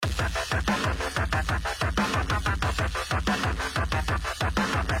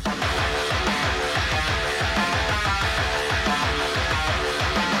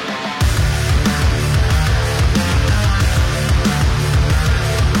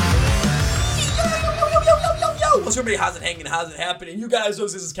What's up, everybody? How's it hanging? How's it happening? You guys know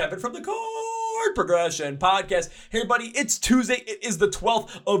this is Kevin from the Chord Progression Podcast. Hey, everybody, it's Tuesday. It is the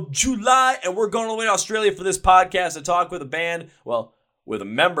 12th of July, and we're going all the way to Australia for this podcast to talk with a band, with a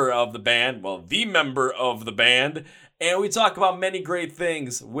member of the band, the member of the band, and we talk about many great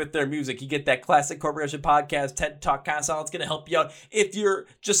things with their music. You get that classic Chord Progression Podcast, TED Talk kind of style. It's going to help you out if you're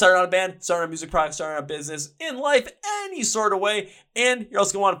just starting out a band, starting a music product, starting a business, in life, any sort of way. And you're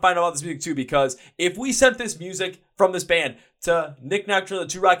also going to want to find out about this music too, because if we sent this music from this band to Nick Nectar, the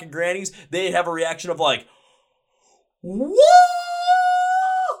Two Rockin' Grannies, they'd have a reaction of like, what?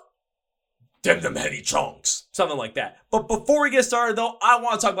 Them heady chunks. Something like that. But before we get started, though, I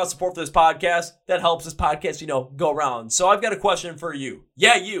want to talk about support for this podcast that helps this podcast, go around. So I've got a question for you.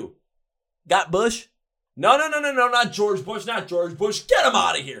 Yeah, you. Got Bush? No, not George Bush, not George Bush. Get him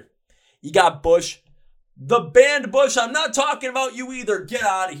out of here. You got Bush. The band Bush, I'm not talking about you either. Get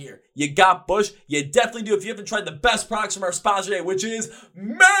out of here. You got Bush. You definitely do if you haven't tried the best products from our sponsor today, which is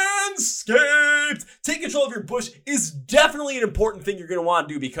Manscaped. Taking control of your bush is definitely an important thing you're going to want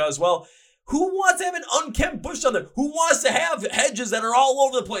to do because, who wants to have an unkempt bush down there? Who wants to have hedges that are all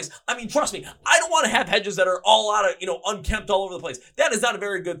over the place? I mean, trust me, I don't want to have hedges that are all out of, unkempt all over the place. That is not a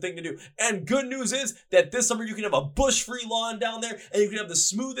very good thing to do. And good news is that this summer you can have a bush-free lawn down there and you can have the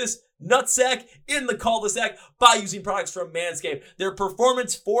smoothest nutsack in the cul-de-sac by using products from Manscaped. Their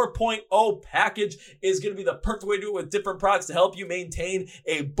Performance 4.0 package is going to be the perfect way to do it with different products to help you maintain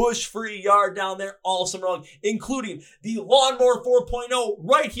a bush-free yard down there all summer long, including the Lawnmower 4.0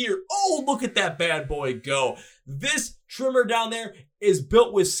 right here. Oh, look at that bad boy go. This trimmer down there is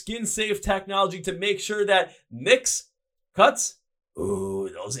built with skin-safe technology to make sure that nicks, cuts,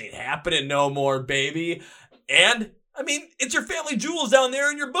 those ain't happening no more, baby. And it's your family jewels down there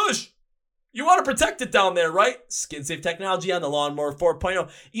in your bush. You want to protect it down there, right? Skin-safe technology on the Lawnmower 4.0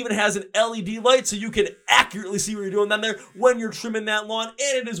 even has an LED light so you can accurately see what you're doing down there when you're trimming that lawn, and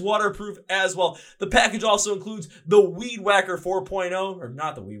it is waterproof as well. The package also includes the Weed Whacker 4.0, or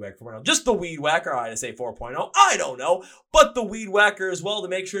not the Weed Whacker 4.0, just the Weed Whacker. I had to say 4.0. I don't know, but the Weed Whacker as well to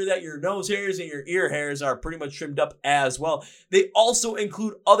make sure that your nose hairs and your ear hairs are pretty much trimmed up as well. They also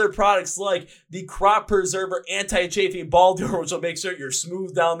include other products like the Crop Preserver Anti-Chafing Ball Deodorant, which will make sure you're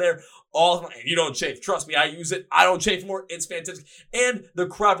smooth down there. You don't chafe. Trust me, I use it. I don't chafe more. It's fantastic. And the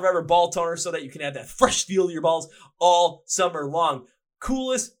Crop Preserver Ball Toner so that you can have that fresh feel to your balls all summer long.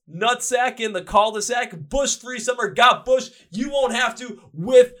 Coolest nutsack in the cul-de-sac. Bush-free summer. Got Bush. You won't have to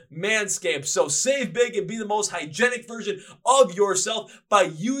with Manscaped. So save big and be the most hygienic version of yourself by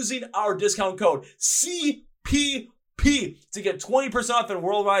using our discount code CPP to get 20% off and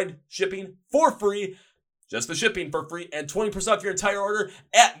worldwide shipping for free. Just the shipping for free and 20% off your entire order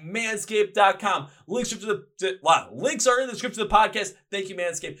at manscaped.com. Links are in the description of the podcast. Thank you,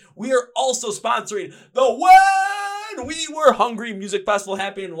 Manscaped. We are also sponsoring the When We Were Hungry Music Festival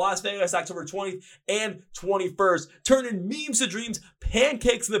happening in Las Vegas, October 20th and 21st. Turning memes to dreams,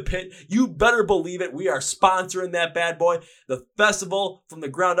 pancakes in the pit. You better believe it. We are sponsoring that bad boy. The festival from the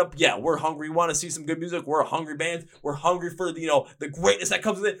ground up. Yeah, we're hungry. We want to see some good music. We're a hungry band. We're hungry for the greatness that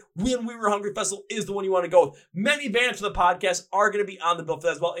comes with it. When We Were Hungry Festival is the one you want to go with. Many bands for the podcast are going to be on the bill for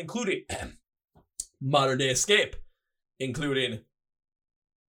that as well, including Modern Day Escape, including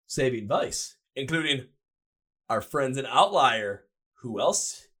Saving Vice, including our friends in Outlier. Who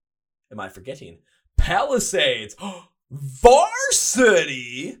else am I forgetting? Palisades.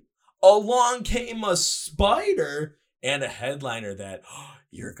 Varsity. Along Came a Spider. And a headliner that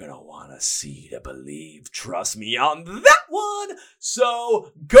you're going to want to see to believe. Trust me on that one.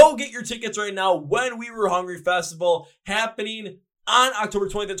 So go get your tickets right now. When We Were Hungry Festival happening on October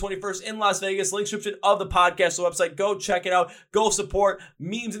 20th and 21st in Las Vegas. Link description of the podcast website. Go check it out. Go support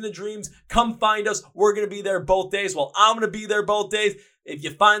Memes in the Dreams. Come find us. We're going to be there both days. Well, I'm going to be there both days. If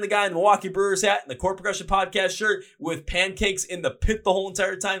you find the guy in the Milwaukee Brewers hat and the Chord Progression Podcast shirt with pancakes in the pit the whole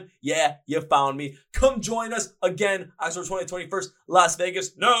entire time, yeah, you found me. Come join us again, October 20th, 21st, Las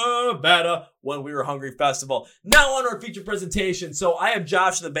Vegas, Nevada, When We Were Hungry Festival. Now on our feature presentation. So I have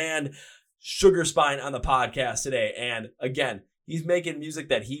Josh of the band Sugar Spine on the podcast today. And again, he's making music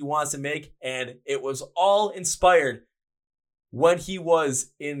that he wants to make. And it was all inspired when he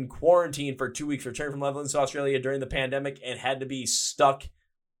was in quarantine for 2 weeks, returned from Levelland to Australia during the pandemic and had to be stuck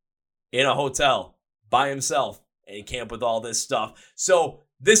in a hotel by himself and he came up with all this stuff. So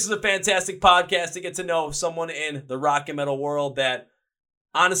this is a fantastic podcast to get to know someone in the rock and metal world that,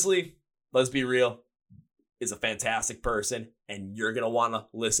 honestly, let's be real, is a fantastic person, and you're going to want to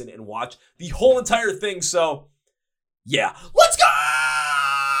listen and watch the whole entire thing. So, yeah, let's go!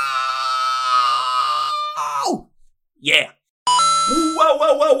 Yeah.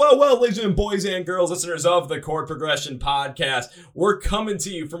 Well, ladies and boys and girls, listeners of the Chord Progression Podcast, we're coming to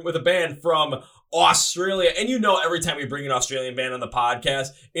you with a band from Australia. And you know, every time we bring an Australian band on the podcast,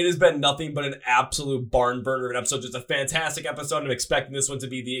 it has been nothing but an absolute barn burner of an episode. Just a fantastic episode. I'm expecting this one to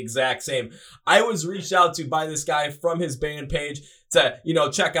be the exact same. I was reached out to by this guy from his band page to,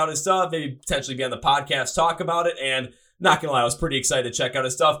 check out his stuff, maybe potentially be on the podcast, talk about it, and not gonna lie, I was pretty excited to check out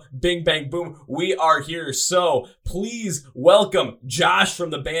his stuff. Bing, bang, boom. We are here. So please welcome Josh from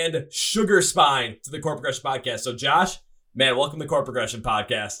the band Sugar Spine to the Chord Progression Podcast. So Josh, man, welcome to the Chord Progression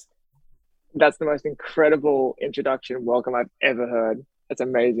Podcast. That's the most incredible introduction welcome I've ever heard. That's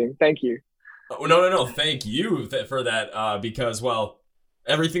amazing. Thank you. Oh, no. Thank you for that because, well,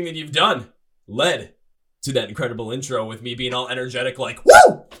 everything that you've done led to that incredible intro with me being all energetic like,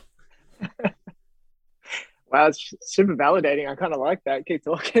 woo! Wow, it's super validating. I kind of like that. Keep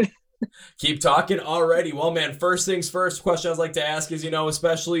talking. Keep talking. Alrighty. Well, man, first things first, question I'd like to ask is,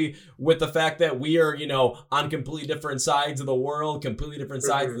 especially with the fact that we are, on completely different sides of the world, completely different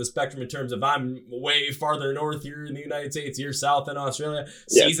sides of the spectrum in terms of I'm way farther north here in the United States, you're south in Australia.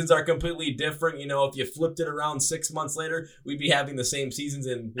 Yes. Seasons are completely different. If you flipped it around 6 months later, we'd be having the same seasons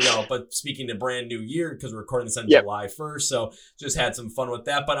and, but speaking to brand new year because we're recording this on July 1st. So just had some fun with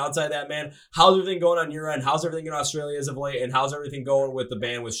that. But outside that, man, how's everything going on your end? How's everything in Australia as of late? And how's everything going with the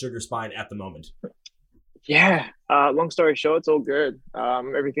band with Sugar Spine at the moment? Yeah, long story short, it's all good.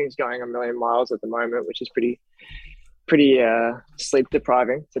 Everything's going a million miles at the moment, which is pretty sleep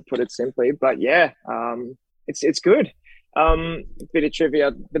depriving, to put it simply. But yeah, it's good. Bit of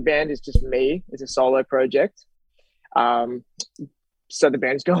trivia: the band is just me. It's a solo project. So the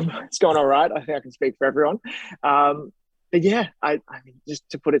band's going all right. I think I can speak for everyone. But yeah, I mean, just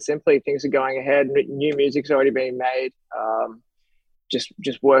to put it simply, things are going ahead. New music's already being made.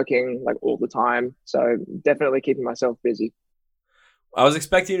 Just working like all the time. So definitely keeping myself busy. I was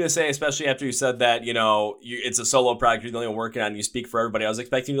expecting you to say, especially after you said that, it's a solo project you're the only one working on, you speak for everybody. I was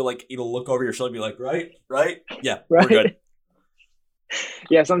expecting you to look over your shoulder and be like, right? Yeah, right. We're good.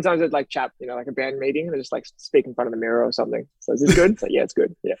 Yeah, sometimes it's like chat, like a band meeting and just like speak in front of the mirror or something. So is this good? So yeah, it's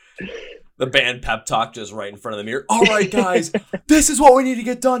good. Yeah. The band pep talk just right in front of the mirror. All right, guys, this is what we need to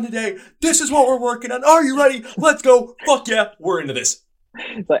get done today. This is what we're working on. Are you ready? Let's go. Fuck yeah, we're into this.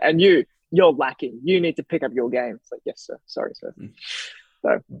 It's like, and you're lacking. You need to pick up your game. It's like, yes, sir. Sorry, sir.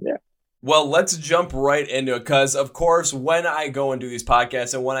 So, yeah. Well, let's jump right into it because, of course, when I go and do these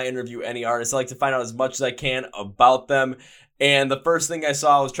podcasts and when I interview any artist, I like to find out as much as I can about them. And the first thing I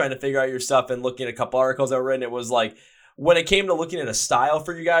saw, I was trying to figure out your stuff and looking at a couple articles that were written. It was like, when it came to looking at a style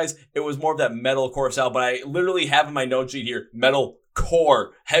for you guys, it was more of that metalcore style. But I literally have in my note sheet here,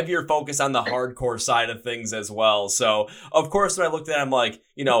 metalcore, heavier focus on the hardcore side of things as well. So, of course, when I looked at it, I'm like,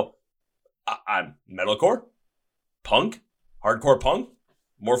 I'm metalcore, punk, hardcore punk,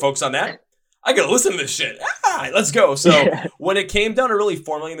 more focus on that. I gotta listen to this shit. Let's go. So when it came down to really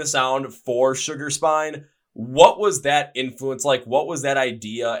formulating the sound for Sugar Spine, what was that influence like? What was that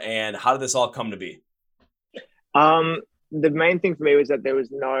idea? And how did this all come to be? The main thing for me was that there were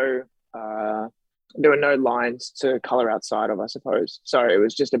no lines to color outside of, I suppose. So it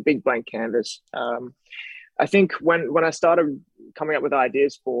was just a big blank canvas. I think when I started coming up with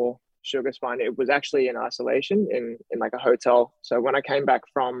ideas for Sugar Spine, it was actually in isolation in like a hotel. So when I came back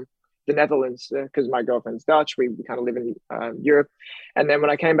from the Netherlands, because my girlfriend's Dutch, we kind of live in Europe. And then when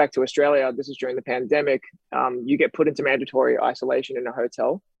I came back to Australia, this is during the pandemic, you get put into mandatory isolation in a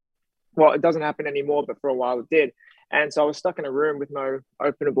hotel. Well, it doesn't happen anymore, but for a while it did. And so I was stuck in a room with no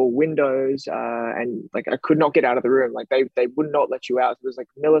openable windows, and like I could not get out of the room. Like they would not let you out. It was like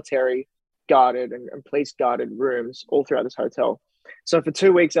military guarded and police guarded rooms all throughout this hotel. So for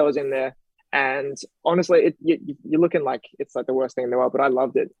 2 weeks I was in there, and honestly, you're looking like it's like the worst thing in the world, but I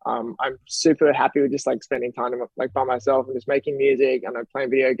loved it. I'm super happy with just like spending time like by myself and just making music and playing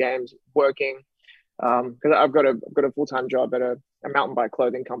video games, working. Because I've got a full-time job at a mountain bike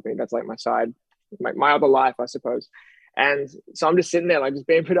clothing company. That's like my side, my other life, I suppose. And so I'm just sitting there, like just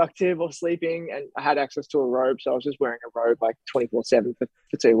being productive or sleeping. And I had access to a robe, so I was just wearing a robe like 24/7 for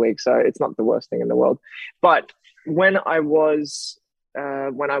 2 weeks. So it's not the worst thing in the world. But when I was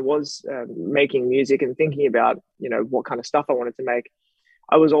making music and thinking about what kind of stuff I wanted to make,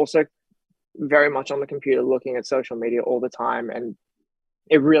 I was also very much on the computer looking at social media all the time, and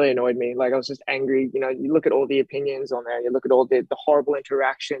it really annoyed me. Like I was just angry. You look at all the opinions on there, you look at all the horrible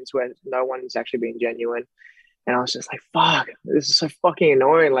interactions where no one's actually being genuine. And I was just like, fuck, this is so fucking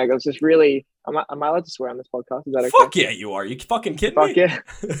annoying. Like I was just really, am I allowed to swear on this podcast? Is that okay? Fuck yeah, you are. You fucking kidding me? Fuck yeah.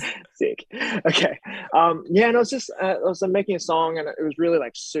 Sick. Okay. Yeah, and I was making a song, and it was really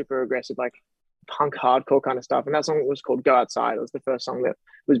like super aggressive. Like punk hardcore kind of stuff. And that song was called Go Outside. It was the first song that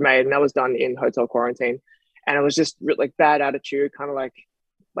was made, and that was done in hotel quarantine. And it was just like bad attitude, kind of like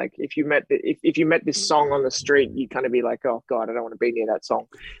if you met if you met this song on the street, you kind of be like, oh God, I don't want to be near that song.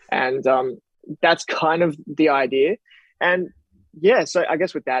 And that's kind of the idea. And yeah, so I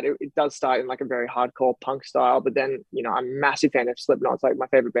guess with that, it does start in like a very hardcore punk style, but then, you know, I'm a massive fan of Slipknot. It's like my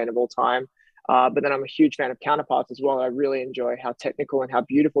favorite band of all time. But then I'm a huge fan of Counterparts as well. I really enjoy how technical and how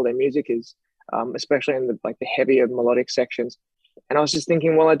beautiful their music is, especially in the heavier melodic sections. And I was just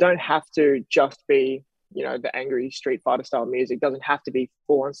thinking, well, I don't have to just be, you know, the angry Street Fighter style music. It doesn't have to be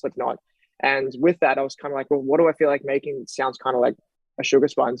full on Slipknot. And with that, I was kind of like, well, what do I feel like making? It sounds kind of like a Sugar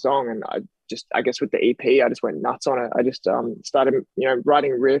Spine song. And I guess with the EP, I just went nuts on it. I just started, you know,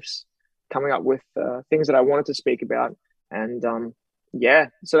 writing riffs, coming up with things that I wanted to speak about. And yeah,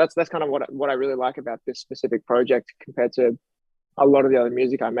 so that's kind of what I really like about this specific project compared to a lot of the other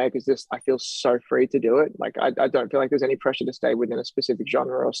music I make, is this, I feel so free to do it. Like I don't feel like there's any pressure to stay within a specific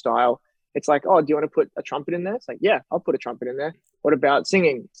genre or style. It's like, oh, do you want to put a trumpet in there? It's like, yeah, I'll put a trumpet in there. What about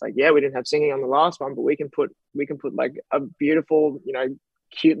singing? It's like, yeah, we didn't have singing on the last one, but we can put like a beautiful, you know,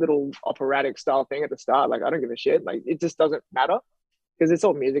 cute little operatic style thing at the start. Like, I don't give a shit. Like, it just doesn't matter because it's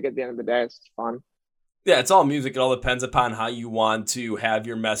all music at the end of the day. It's fun. Yeah, it's all music. It all depends upon how you want to have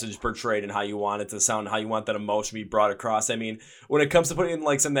your message portrayed and how you want it to sound, how you want that emotion to be brought across. I mean, when it comes to putting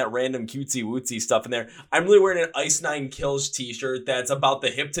like some of that random cutesy wootsy stuff in there, I'm really wearing an Ice Nine Kills t-shirt that's about the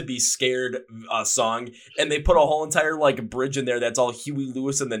Hip to Be Scared song, and they put a whole entire like bridge in there that's all Huey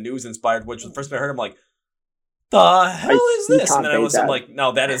Lewis and the News inspired, which the first time I heard, I'm like, the hell is this? And then I listened, like,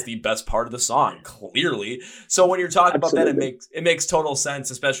 no, that is the best part of the song, clearly. So when you're talking Absolutely. about that, it makes total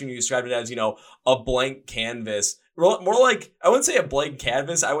sense, especially when you describe it as, you know, a blank canvas. More like, I wouldn't say a blank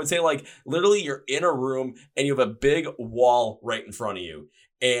canvas. I would say like literally you're in a room and you have a big wall right in front of you.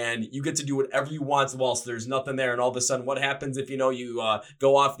 And you get to do whatever you want to the wall. So there's nothing there. And all of a sudden, what happens if, you know, you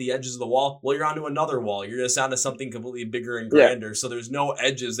go off the edges of the wall? Well, you're onto another wall. You're just onto something completely bigger and grander. Yeah. So there's no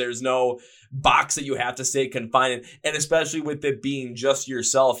edges. There's no box that you have to stay confined in. And especially with it being just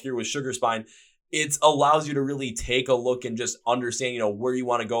yourself here with Sugar Spine, it allows you to really take a look and just understand, you know, where you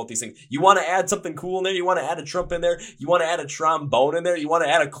want to go with these things. You want to add something cool in there. You want to add a trumpet in there. You want to add a trombone in there. You want to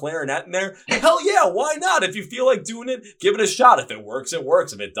add a clarinet in there. Hell yeah, why not? If you feel like doing it, give it a shot. If it works, it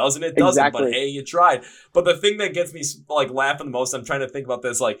works. If it doesn't, it doesn't. Exactly. But hey, you tried. But the thing that gets me like laughing the most, I'm trying to think about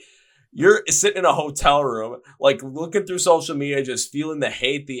this, like, you're sitting in a hotel room, like looking through social media, just feeling the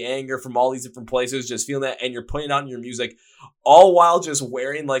hate, the anger from all these different places, just feeling that, and you're putting it out in your music, all while just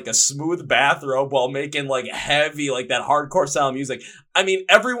wearing like a smooth bathrobe while making like heavy, like that hardcore style music. I mean,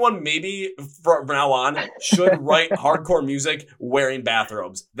 everyone maybe from now on should write hardcore music wearing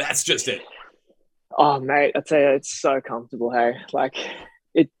bathrobes. That's just it. Oh, mate, I tell you, it's so comfortable, hey? Like,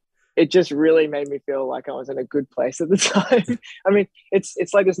 it just really made me feel like I was in a good place at the time. I mean, it's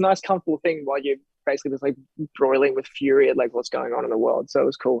like this nice, comfortable thing while you're basically just like broiling with fury at like what's going on in the world. So it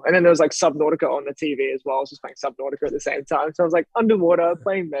was cool. And then there was like Subnautica on the TV as well. I was just playing Subnautica at the same time. So I was like underwater,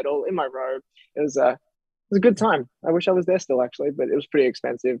 playing metal in my robe. It was a good time. I wish I was there still, actually, but it was pretty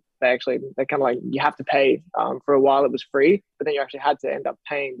expensive. They kind of like, you have to pay. For a while it was free, but then you actually had to end up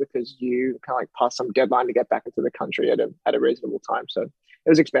paying because you kind of like passed some deadline to get back into the country at a reasonable time. So it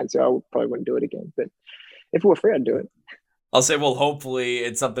was expensive. I probably wouldn't do it again, but if it were free, I'd do it. I'll say, well, hopefully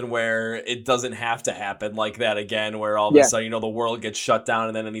it's something where it doesn't have to happen like that again, where all of a sudden, you know, the world gets shut down,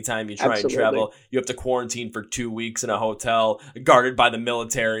 and then anytime you try and travel, you have to quarantine for 2 weeks in a hotel guarded by the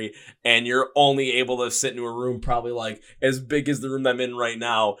military, and you're only able to sit in a room probably like as big as the room I'm in right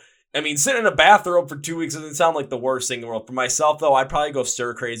now. I mean, sitting in a bathrobe for 2 weeks doesn't sound like the worst thing in the world. For myself, though, I'd probably go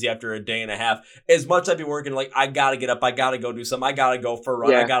stir crazy after a day and a half. As much as I'd be working, like, I gotta get up, I gotta go do something, I gotta go for a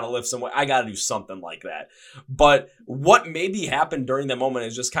run, I gotta lift some weight, I gotta do something like that. But what maybe happened during that moment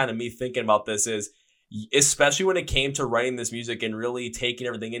is just kind of me thinking about this is, especially when it came to writing this music and really taking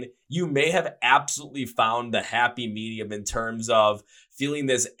everything in, you may have absolutely found the happy medium in terms of feeling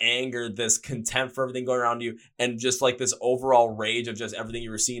this anger, this contempt for everything going around you, and just like this overall rage of just everything you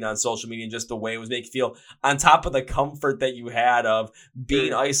were seeing on social media and just the way it was making you feel, on top of the comfort that you had of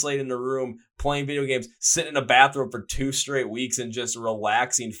being isolated in a room, playing video games, sitting in a bathroom for 2 straight weeks and just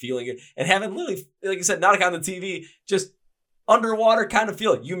relaxing, feeling it, and having literally, like I said, not on the TV, just underwater kind of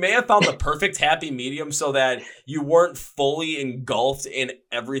feel. You may have found the perfect happy medium so that you weren't fully engulfed in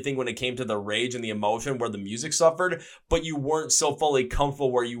everything when it came to the rage and the emotion where the music suffered, but you weren't so fully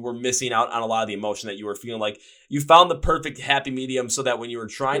comfortable where you were missing out on a lot of the emotion that you were feeling. Like, you found the perfect happy medium so that when you were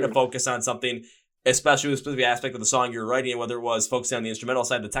trying to focus on something, especially with a specific aspect of the song you're writing, whether it was focusing on the instrumental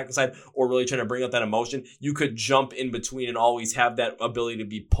side, the technical side, or really trying to bring out that emotion, you could jump in between and always have that ability to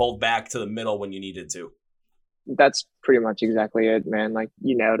be pulled back to the middle when you needed to. That's pretty much exactly it, man. Like,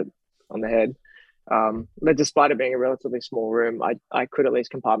 you nailed it on the head. But despite it being a relatively small room, I could at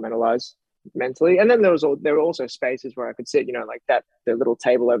least compartmentalize mentally. And then there were also spaces where I could sit, like the little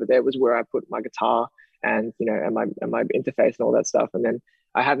table over there was where I put my guitar and, and my interface and all that stuff. And then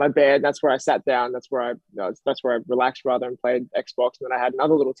I had my bed. That's where I sat down. That's where I relaxed rather and played Xbox. And then I had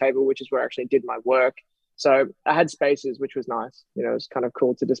another little table, which is where I actually did my work. So I had spaces, which was nice. It was kind of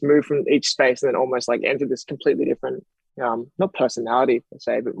cool to just move from each space and then almost like enter this completely different, not personality per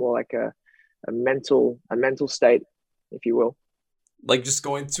se, but more like a mental state, if you will. Like just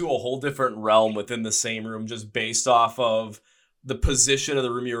going to a whole different realm within the same room, just based off of the position of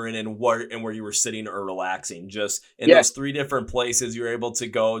the room you were in and where you were sitting or relaxing. Just in those three different places, you're able to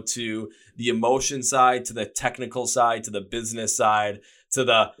go to the emotion side, to the technical side, to the business side, to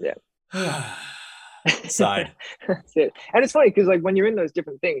the side. That's it. And it's funny because like when you're in those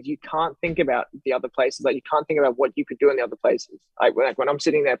different things, you can't think about the other places. Like you can't think about what you could do in the other places. Like when I'm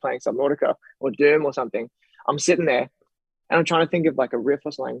sitting there playing Subnautica or Doom or something, I'm sitting there and I'm trying to think of like a riff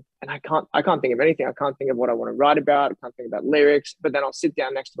or something, and I can't think of anything. I can't think of what I want to write about. I can't think about lyrics. But then I'll sit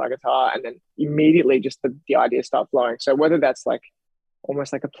down next to my guitar, and then immediately just the ideas start flowing. So whether that's like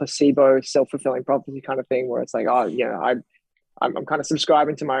almost like a placebo, self-fulfilling prophecy kind of thing, where it's like, oh, I'm kind of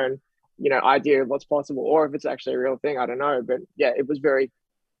subscribing to my own, idea of what's possible, or if it's actually a real thing, I don't know. But yeah, it was very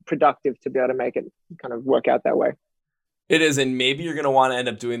productive to be able to make it kind of work out that way. It is, and maybe you're going to want to end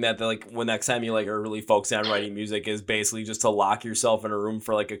up doing that like when next time you like are really focusing on writing music is basically just to lock yourself in a room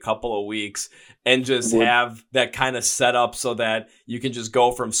for like a couple of weeks and just have that kind of set up so that you can just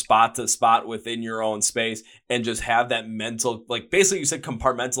go from spot to spot within your own space and just have that mental, like basically you said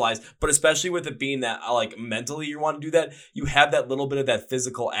compartmentalize, but especially with it being that like mentally you want to do that, you have that little bit of that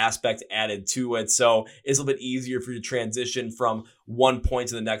physical aspect added to it. So it's a little bit easier for you to transition from one point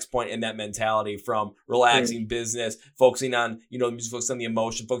to the next point in that mentality, from relaxing business, focusing on, the music, focus on the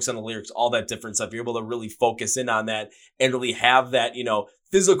emotion, focus on the lyrics, all that different stuff. You're able to really focus in on that and really have that,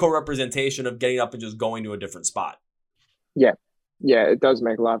 physical representation of getting up and just going to a different spot. Yeah. Yeah. It does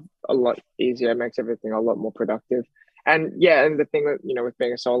make life a lot easier. It makes everything a lot more productive. And yeah, and the thing that, with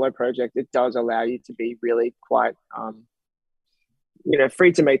being a solo project, it does allow you to be really quite,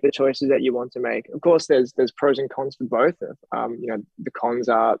 free to make the choices that you want to make. Of course, there's pros and cons for both. The cons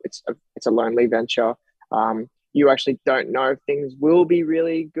are it's a lonely venture. You actually don't know if things will be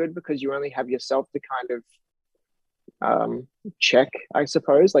really good because you only have yourself to kind of check, I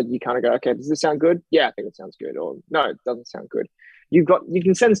suppose. Like you kind of go, okay, does this sound good? Yeah, I think it sounds good. Or no, it doesn't sound good. You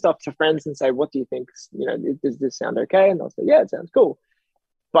can send stuff to friends and say, what do you think? Does this sound okay? And they'll say, yeah, it sounds cool.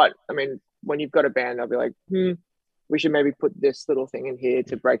 But I mean, when you've got a band, they'll be like, we should maybe put this little thing in here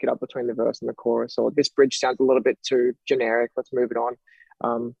to break it up between the verse and the chorus, or this bridge sounds a little bit too generic. Let's move it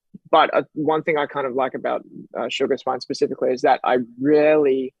on. But one thing I kind of like about Sugar Spine specifically is that I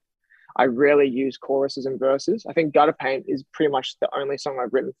rarely use choruses and verses. I think Gutter Paint is pretty much the only song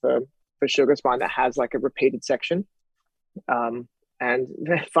I've written for Sugar Spine that has like a repeated section. And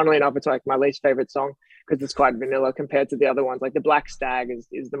funnily enough, it's like my least favorite song because it's quite vanilla compared to the other ones. Like the Black Stag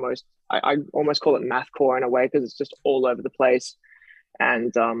is the most, I almost call it mathcore in a way because it's just all over the place.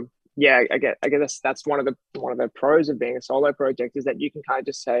 And yeah, I guess that's one of the pros of being a solo project is that you can kind of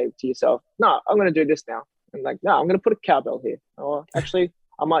just say to yourself, no, I'm going to do this now. And like, no, I'm going to put a cowbell here. Or actually,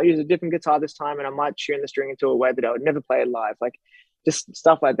 I might use a different guitar this time and I might tune the string into a way that I would never play it live. Like just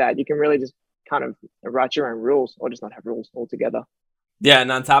stuff like that. You can really just kind of write your own rules or just not have rules altogether. Yeah,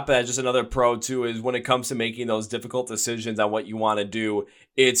 and on top of that, just another pro too is when it comes to making those difficult decisions on what you want to do,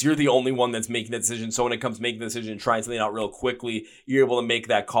 you're the only one that's making the decision. So when it comes to making the decision, trying something out real quickly, you're able to make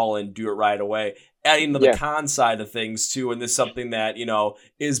that call and do it right away. Adding to the con side of things too, and this is something that,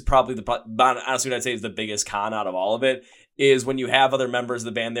 is probably honestly what I'd say is the biggest con out of all of it, is when you have other members of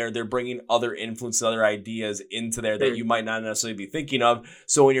the band there, they're bringing other influences, other ideas into there that you might not necessarily be thinking of.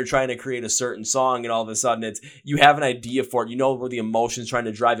 So when you're trying to create a certain song and all of a sudden you have an idea for it, where the emotion's trying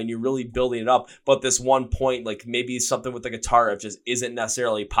to drive and you're really building it up. But this one point, like maybe something with the guitar riff just isn't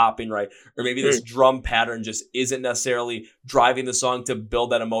necessarily popping right. Or maybe this drum pattern just isn't necessarily driving the song to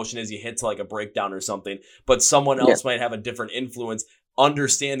build that emotion as you hit to like a breakdown or something. But someone else might have a different influence,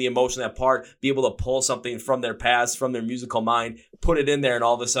 understand the emotion of that part, be able to pull something from their past, from their musical mind, put it in there, and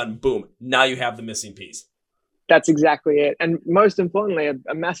all of a sudden, boom, now you have the missing piece. That's exactly it. And most importantly,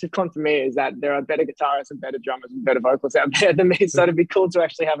 a massive con for me is that there are better guitarists and better drummers and better vocalists out there than me. So it'd be cool to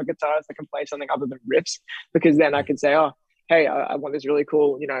actually have a guitarist that can play something other than riffs, because then I can say, oh, hey, I want this really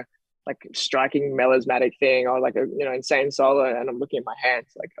cool, like striking melismatic thing or like a insane solo, and I'm looking at my hands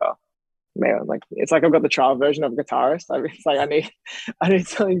like, oh man, like it's like I've got the trial version of guitarist. It's like I need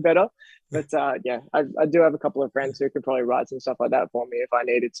something better. But yeah, I do have a couple of friends who could probably write some stuff like that for me if I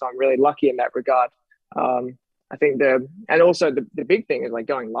needed. So I'm really lucky in that regard. I think and also the big thing is like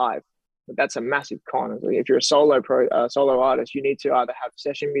going live. That's a massive con. If you're a solo artist, you need to either have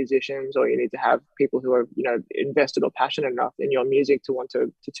session musicians or you need to have people who are invested or passionate enough in your music to want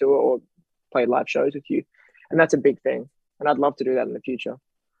to tour or play live shows with you, and that's a big thing. And I'd love to do that in the future.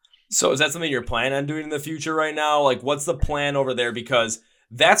 So is that something you're planning on doing in the future right now? Like, what's the plan over there? Because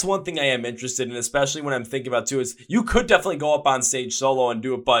that's one thing I am interested in, especially when I'm thinking about too, is you could definitely go up on stage solo and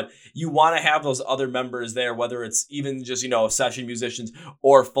do it, but you want to have those other members there, whether it's even just, session musicians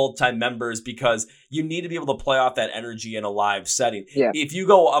or full-time members, because you need to be able to play off that energy in a live setting. Yeah. If you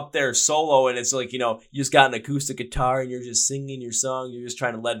go up there solo and it's like, you just got an acoustic guitar and you're just singing your song, you're just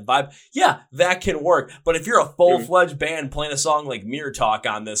trying to let vibe. Yeah, that can work. But if you're a full-fledged band playing a song like Mirror Talk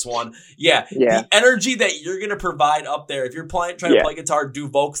on this one, the energy that you're going to provide up there, if you're trying to play guitar, do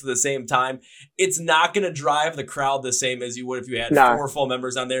vocals at the same time, it's not going to drive the crowd the same as you would if you had 4 full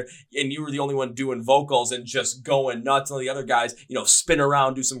members on there and you were the only one doing vocals and just going nuts, and the other guys, spin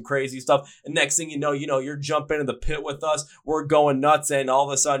around, do some crazy stuff. And next thing you know, you're jumping in the pit with us, we're going nuts, and all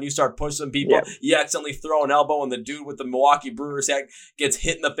of a sudden you start pushing people. Yeah. You accidentally throw an elbow, and the dude with the Milwaukee Brewers hat gets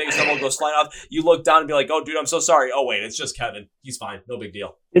hit in the face, elbow goes flying off. You look down and be like, "Oh, dude, I'm so sorry." Oh, wait, it's just Kevin. He's fine. No big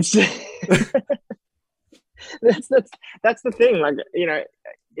deal. It's that's the thing. Like,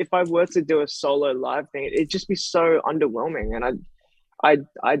 if I were to do a solo live thing, it'd just be so underwhelming. And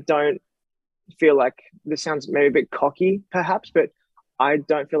I don't feel like, this sounds maybe a bit cocky perhaps, but I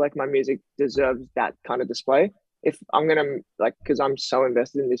don't feel like my music deserves that kind of display. If I'm going to because I'm so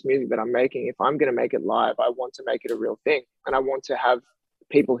invested in this music that I'm making, if I'm going to make it live, I want to make it a real thing. And I want to have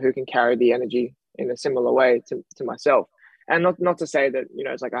people who can carry the energy in a similar way to myself. And not to say that,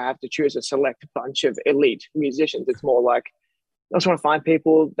 it's like I have to choose a select bunch of elite musicians. It's more like I just want to find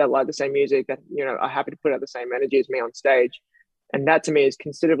people that like the same music, that, are happy to put out the same energy as me on stage. And that to me is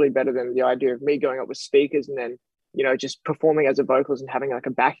considerably better than the idea of me going up with speakers and then, just performing as a vocalist and having like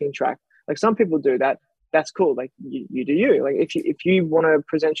a backing track. Like some people do that. That's cool. Like you do you. Like if you want to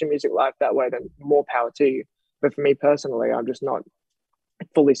present your music live that way, then more power to you. But for me personally, I'm just not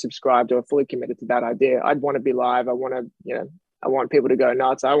fully subscribed or fully committed to that idea. I'd want to be live. I want to, I want people to go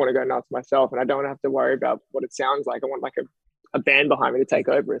nuts. I want to go nuts myself, and I don't have to worry about what it sounds like. I want like a band behind me to take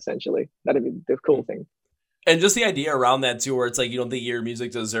over, essentially. That'd be the cool thing. And just the idea around that too, where it's like, you don't think your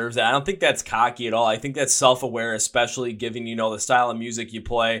music deserves that. I don't think that's cocky at all. I think that's self-aware, especially given, the style of music you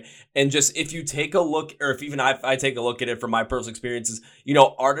play. And just if you take a look, or if even I take a look at it from my personal experiences,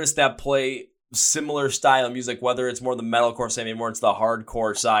 artists that play similar style of music, whether it's more the metalcore side, maybe more it's the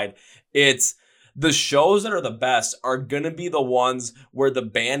hardcore side, it's the shows that are the best are going to be the ones where the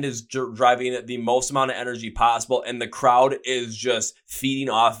band is driving the most amount of energy possible and the crowd is just feeding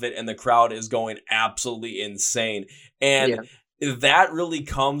off of it and the crowd is going absolutely insane. And that really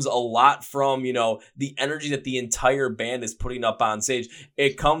comes a lot from, the energy that the entire band is putting up on stage.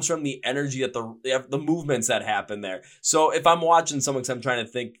 It comes from the energy that the movements that happen there. So if I'm watching someone, I'm trying to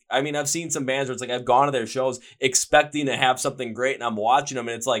think, I've seen some bands where it's like I've gone to their shows expecting to have something great and I'm watching them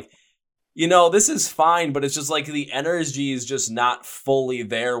and it's like, this is fine, but it's just like the energy is just not fully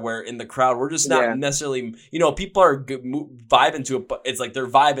there where in the crowd, we're just not necessarily, people are vibing to it, but it's like they're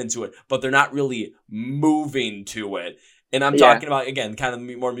vibing to it, but they're not really moving to it. And I'm talking about, again, kind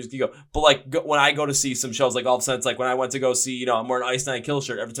of more music you go. But like when I go to see some shows, like all of a sudden it's like when I went to go see, I'm wearing an Ice Nine Kills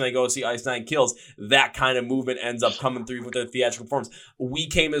shirt. Every time I go see Ice Nine Kills, that kind of movement ends up coming through with their theatrical performance. We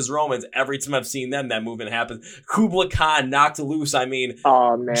Came as Romans. Every time I've seen them, that movement happens. Kubla Khan, Knocked Loose.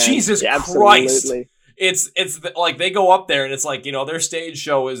 Oh man, Jesus Christ. It's like they go up there and it's like, their stage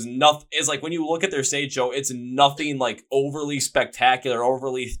show is like when you look at their stage show, it's nothing like overly spectacular,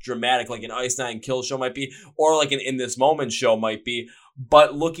 overly dramatic, like an Ice Nine Kills show might be, or like an In This Moment show might be.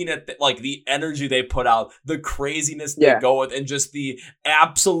 But looking at the energy they put out, the craziness they go with, and just the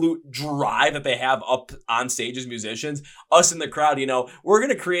absolute drive that they have up on stage as musicians, us in the crowd, we're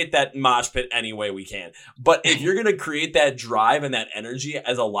going to create that mosh pit any way we can. But if you're going to create that drive and that energy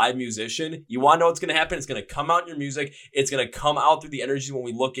as a live musician, you want to know what's going to happen? It's going to come out in your music. It's going to come out through the energy when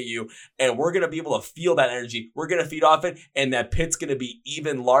we look at you, and we're going to be able to feel that energy. We're going to feed off it, and that pit's going to be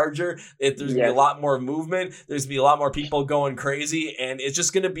even larger. There's going to be a lot more movement. There's going to be a lot more people going crazy, and it's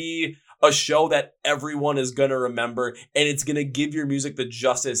just going to be a show that everyone is going to remember, and it's going to give your music the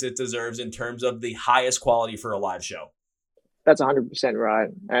justice it deserves in terms of the highest quality for a live show. That's 100% right.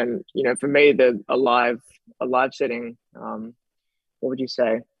 And, for me, a live setting, what would you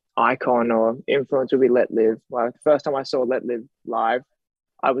say? icon or influence would be Let Live. Like the first time I saw Let Live live,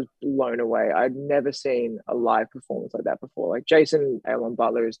 I was blown away. I'd never seen a live performance like that before. Like Jason Allen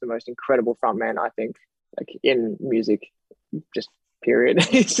Butler is the most incredible frontman, I think, like in music, just period.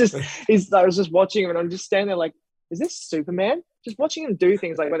 I was just watching him and I'm just standing there like, is this Superman? Just watching him do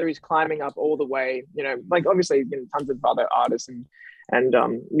things like whether he's climbing up all the way, like obviously tons of other artists and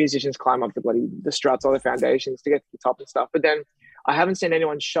musicians climb up the struts or the foundations to get to the top and stuff. But then I haven't seen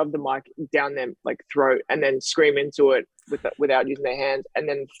anyone shove the mic down their like throat and then scream into it without using their hands and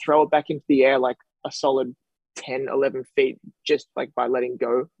then throw it back into the air like a solid 10, 11 feet just like by letting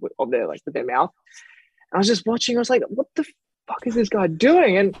go of their like with their mouth. And I was just watching. I was like, what the fuck is this guy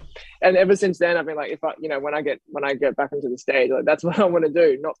doing? And ever since then, I've been like, if I, when I get back into the stage, like that's what I want to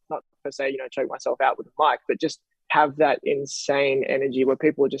do. Not per se, choke myself out with a mic, but just have that insane energy where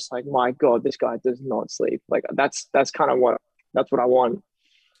people are just like, my God, this guy does not sleep. Like that's kind of that's what I want.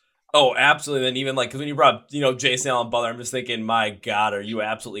 Oh, absolutely. And even like, because when you brought, Jason Allen Butler, I'm just thinking, my God, are you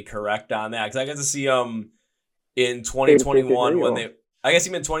absolutely correct on that? Because I got to see in 2021 when they, I guess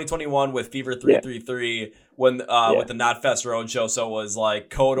even in 2021 with Fever 333 when with the Knotfest Roadshow. So it was like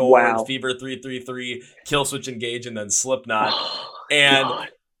Code Orange, Fever 333, Killswitch Engage, and then Slipknot. And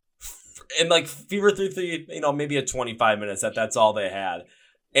like Fever 333, maybe a 25 minutes. That's all they had.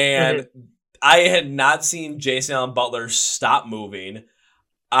 And I had not seen Jason Allen Butler stop moving.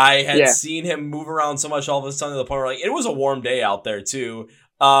 I had seen him move around so much all of a sudden to the point where like it was a warm day out there too.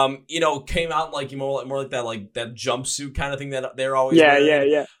 Came out like more like that jumpsuit kind of thing that they're always wearing.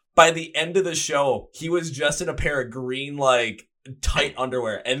 Yeah. By the end of the show, he was just in a pair of green like tight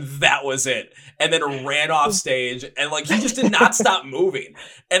underwear, and that was it. And then ran off stage, and like he just did not stop moving.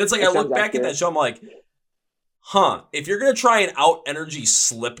 And it's like I look back at that show, I'm like, if you're gonna try and out energy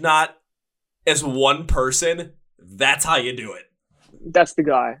Slipknot as one person, that's how you do it. That's the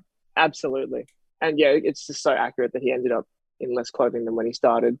guy. Absolutely. And yeah, it's just so accurate that he ended up in less clothing than when he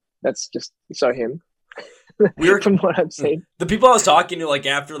started. That's just so him. From what I've seen. The people I was talking to like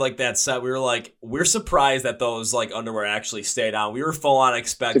after like that set, we were like, we're surprised that those like underwear actually stayed on. We were full on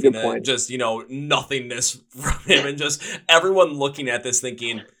expecting just, nothingness from him and just everyone looking at this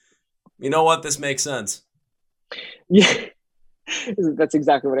thinking, you know what, this makes sense. Yeah. That's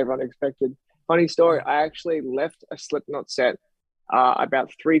exactly what everyone expected. Funny story, I actually left a Slipknot set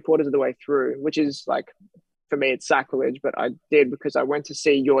about 3/4 of the way through, which is like, for me, it's sacrilege, but I did because I went to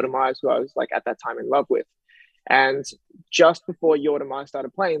see Your Demise, who I was like at that time in love with. And just before Your Demise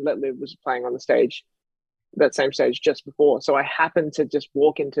started playing, Let Live was playing on the stage, that same stage just before. So I happened to just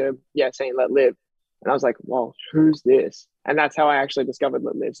walk into, saying Let Live. And I was like, well, who's this? And that's how I actually discovered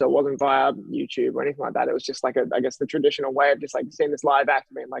Let Live. So it wasn't via YouTube or anything like that. It was just like, I guess the traditional way of just like seeing this live act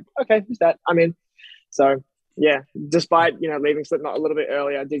and being like, okay, who's that? I'm in. So yeah, despite, leaving Slipknot a little bit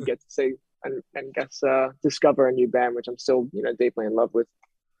earlier, I did get to see and guess discover a new band, which I'm still, deeply in love with.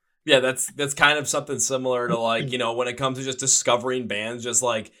 Yeah, that's kind of something similar to like, when it comes to just discovering bands, just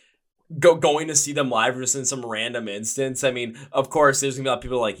like going to see them live just in some random instance. I mean, of course, there's gonna be a lot of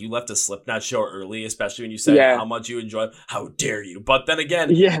people like, you left a Slipknot show early, especially when you said how much you enjoyed. How dare you? But then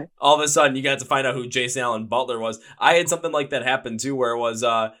again, all of a sudden you got to find out who Jason Allen Butler was. I had something like that happen too, where it was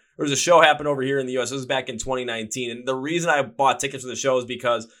there was a show happened over here in the U.S. This was back in 2019, and the reason I bought tickets for the show is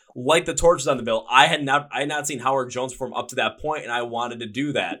because, like the Torches on the bill, I had not seen Howard Jones perform up to that point, and I wanted to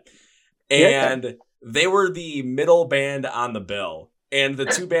do that. And they were the middle band on the bill. And the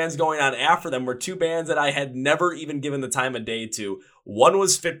two bands going on after them were two bands that I had never even given the time of day to. One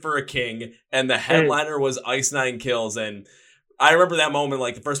was Fit for a King, and the headliner was Ice Nine Kills. And I remember that moment,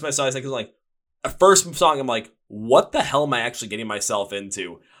 like the first time I saw Ice Nine Kills, like a first song, I'm like, what the hell am I actually getting myself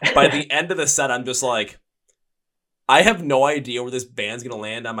into? By the end of the set, I'm just like, I have no idea where this band's going to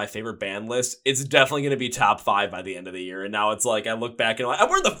land on my favorite band list. It's definitely going to be top 5 by the end of the year. And now it's like, I look back and I'm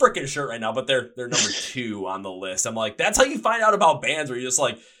wearing the freaking shirt right now, but they're number 2 on the list. I'm like, that's how you find out about bands, where you're just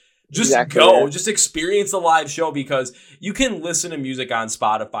like, just experience the live show, because you can listen to music on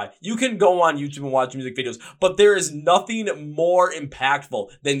Spotify. You can go on YouTube and watch music videos, but there is nothing more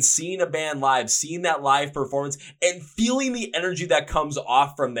impactful than seeing a band live, seeing that live performance and feeling the energy that comes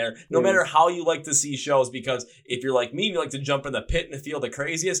off from there, no matter how you like to see shows. Because if you're like me and you like to jump in the pit and feel the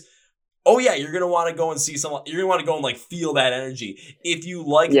craziest, oh yeah, you're going to want to go and see someone. You're going to want to go and like feel that energy. If you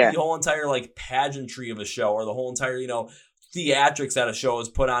like the whole entire like pageantry of a show, or the whole entire, theatrics that a show is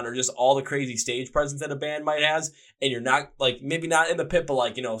put on, or just all the crazy stage presence that a band might has, and you're not like, maybe not in the pit, but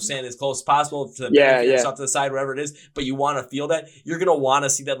like, standing as close as possible to the band, off to the side, whatever it is, but you want to feel that, you're going to want to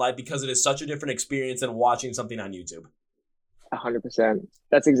see that live, because it is such a different experience than watching something on YouTube. 100%.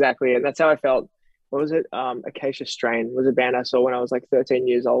 That's exactly it. That's how I felt what was it? Acacia Strain was a band I saw when I was like 13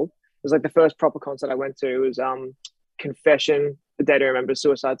 years old. It was like the first proper concert I went to. It was Confession, The Day to Remember,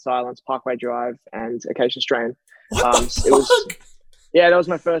 Suicide Silence, Parkway Drive, and Acacia Strain. What the It was fuck? Yeah, that was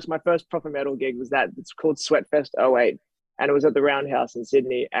my first proper metal gig. Was that? It's called Sweatfest '08, and it was at the Roundhouse in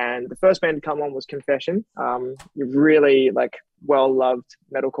Sydney. And the first band to come on was Confession. Really like well loved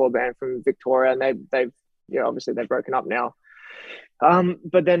metalcore band from Victoria, and they've obviously they've broken up now.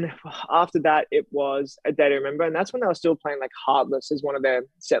 But then after that, it was A Day to Remember, and that's when they were still playing like Heartless as one of their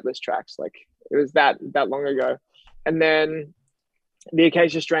set list tracks. Like it was that long ago. And then the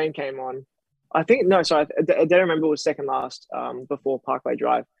Acacia Strain came on. I think no, sorry, A Day to Remember was second last before Parkway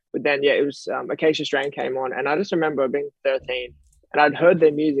Drive. But then yeah, it was Acacia Strain came on, and I just remember being 13, and I'd heard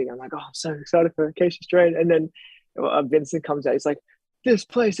their music. I'm like, oh, I'm so excited for Acacia Strain, and then Vincent comes out. He's like, this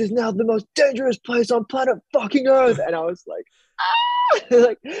place is now the most dangerous place on planet fucking Earth, and I was like,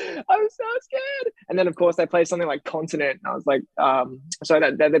 like I was so scared. And then of course they played something like Continent, and I was like, so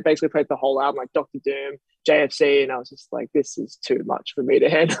that they basically played the whole album, like Doctor Doom, JFC, and I was just like, this is too much for me to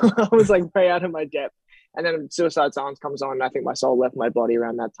handle. I was like way out of my depth. And then Suicide Silence comes on, and I think my soul left my body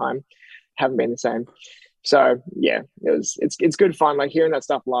around that time. Haven't been the same. So yeah, it's good fun. Like hearing that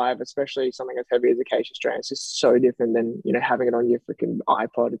stuff live, especially something as heavy as Acacia Strain, it's just so different than having it on your freaking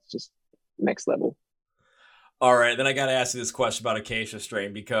iPod. It's just next level. All right, then I got to ask you this question about Acacia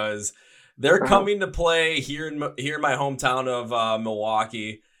Strain because they're coming to play here in my hometown of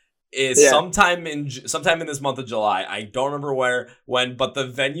Milwaukee. Is sometime in this month of July. I don't remember when, but the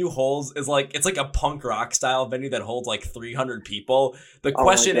venue holds it's like a punk rock style venue that holds like 300 people. The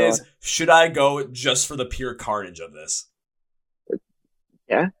question is, should I go just for the pure carnage of this?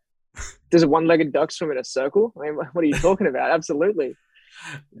 Yeah. Does a one-legged duck swim in a circle? I mean, what are you talking about? Absolutely.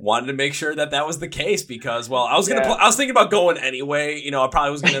 Wanted to make sure that was the case because, well, I was thinking about going anyway. I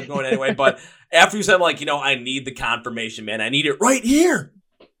probably was gonna go anyway, but after you said like, I need the confirmation, man. I need it right here.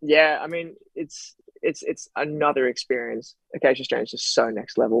 Yeah, I mean, it's another experience. Acacia Strain is just so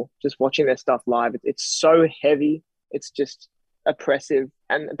next level. Just watching their stuff live, it's so heavy. It's just oppressive,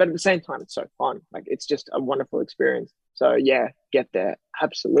 but at the same time, it's so fun. Like it's just a wonderful experience. So yeah, get there.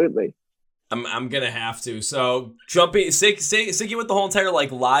 Absolutely. I'm gonna have to. So sticky with the whole entire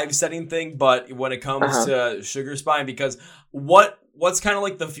like live setting thing, but when it comes to Sugar Spine, because what's kind of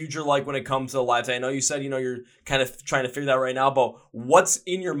like the future like when it comes to the live? I know you said you're kind of trying to figure that out right now, but what's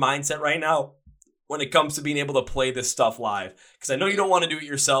in your mindset right now when it comes to being able to play this stuff live? Because I know you don't want to do it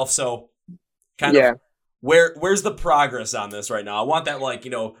yourself, so kind of where's the progress on this right now? I want that like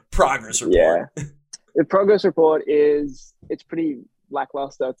progress report. Yeah, the progress report it's pretty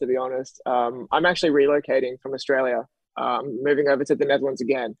lackluster, to be honest. I'm actually relocating from Australia, moving over to the Netherlands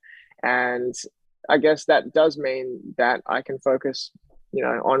again, and I guess that does mean that I can focus,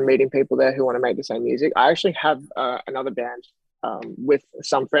 on meeting people there who want to make the same music. I actually have another band with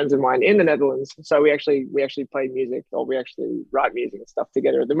some friends of mine in the Netherlands, so we actually play music, or we actually write music and stuff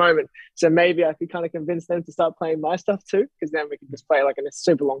together at the moment. So maybe I could kind of convince them to start playing my stuff too, because then we can just play like in a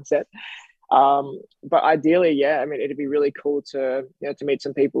super long set. But ideally, yeah, I mean, it'd be really cool to meet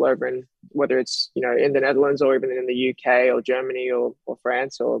some people over in, whether it's in the Netherlands or even in the UK or Germany or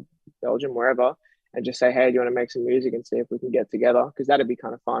France or Belgium, wherever, and just say, hey, do you want to make some music and see if we can get together? Because that'd be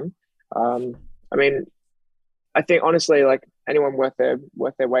kind of fun. I mean, I think honestly, like anyone worth their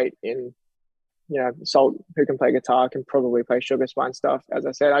weight in salt who can play guitar can probably play Sugar Spine stuff. As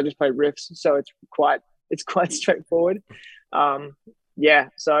I said, I just play riffs, so it's quite straightforward. Yeah,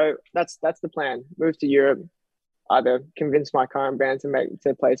 so that's the plan. Move to Europe, either convince my current band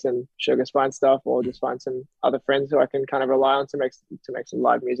to play some Sugar Spine stuff, or just find some other friends who I can kind of rely on to make some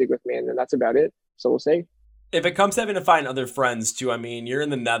live music with me, and then that's about it. So we'll see. If it comes to having to find other friends too, I mean, you're in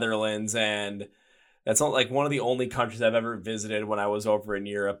the Netherlands, and that's not like one of the only countries I've ever visited when I was over in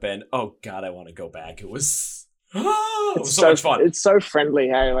Europe, and oh god, I want to go back. It was so much fun. It's so friendly.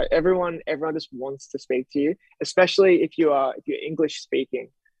 Hey, like everyone just wants to speak to you, especially if you're English speaking.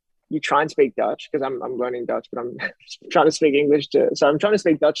 You try and speak Dutch, because I'm learning Dutch, but I'm trying to speak English so I'm trying to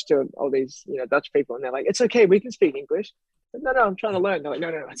speak Dutch to all these Dutch people, and they're like, it's okay, we can speak English. But no, I'm trying to learn. They're like,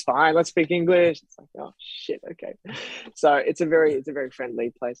 no, it's fine, let's speak English. It's like, oh shit, okay. So it's a very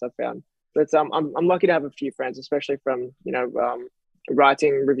friendly place, I've found. But I'm lucky to have a few friends, especially from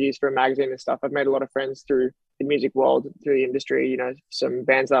writing reviews for a magazine and stuff. I've made a lot of friends through the music world, through the industry. Some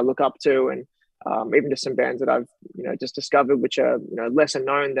bands that I look up to, and even just some bands that I've just discovered, which are lesser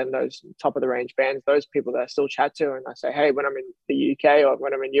known than those top of the range bands. Those people that I still chat to, and I say, hey, when I'm in the UK or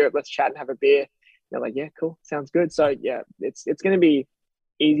when I'm in Europe, let's chat and have a beer. They're like, yeah, cool, sounds good. So yeah, it's going to be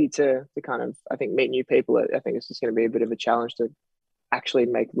easy to kind of, I think, meet new people. I think it's just going to be a bit of a challenge to actually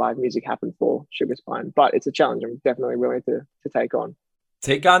make live music happen for Sugar Spine. But it's a challenge I'm definitely willing to take on.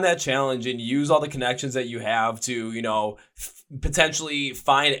 Take on that challenge and use all the connections that you have to, potentially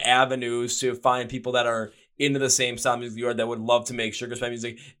find avenues to find people that are into the same style of music you are that would love to make Sugar Spine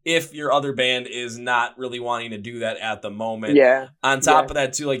music if your other band is not really wanting to do that at the moment. Yeah. On top of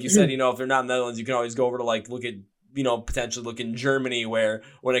that too, like you said, if they're not in the Netherlands, you can always go over to like look at, potentially look in Germany, where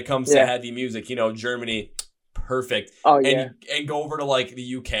when it comes to heavy music, Germany, perfect. Oh yeah. And go over to like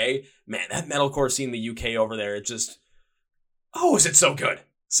the UK, man, that metalcore scene in the UK over there, it just, is it so good?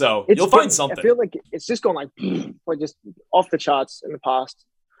 So you'll find something. I feel like it's just gone like just off the charts in the past.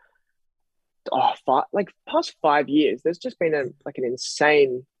 Past 5 years, there's just been an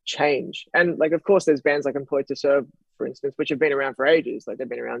insane change. And like, of course, there's bands like Employed to Serve, for instance, which have been around for ages. Like they've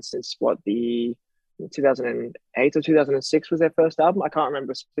been around since the 2008 or 2006 was their first album. I can't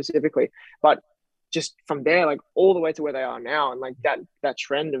remember specifically, but just from there, like all the way to where they are now, and like that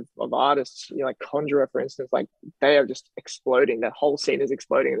trend of artists, like Conjurer, for instance, like they are just exploding. That whole scene is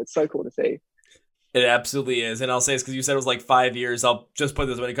exploding, and it's so cool to see. It absolutely is. And I'll say this because you said it was like 5 years. I'll just put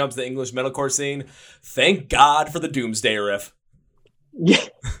this: when it comes to the English metalcore scene, thank God for the Doomsday riff. Yeah,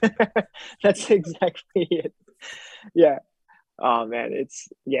 that's exactly it. Yeah. Oh man, it's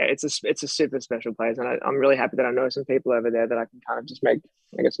a super special place, and I'm really happy that I know some people over there that I can kind of just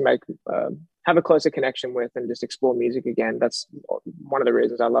have a closer connection with and just explore music again. That's one of the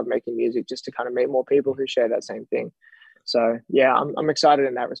reasons I love making music, just to kind of meet more people who share that same thing. So yeah, I'm excited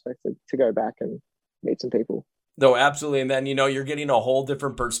in that respect to go back and meet some people. No, absolutely. And then, you're getting a whole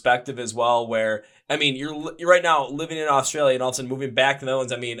different perspective as well, where, you're right now living in Australia and all of a sudden moving back to the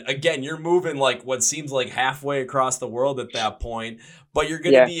Netherlands. Again, you're moving like what seems like halfway across the world at that point, but you're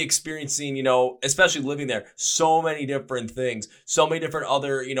going to be experiencing, especially living there, so many different things, so many different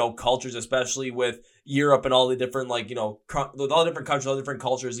other, cultures, especially with Europe and all the different, with all the different countries, all the different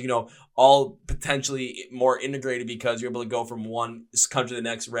cultures, all potentially more integrated because you're able to go from one country to the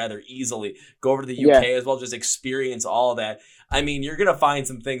next rather easily. Go over to the UK as well, just experience all of that. You're going to find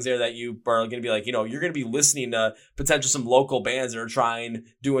some things there that you are going to be like, you're going to be listening to potentially some local bands that are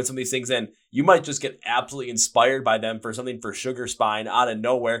doing some of these things. And you might just get absolutely inspired by them for something for Sugar Spine out of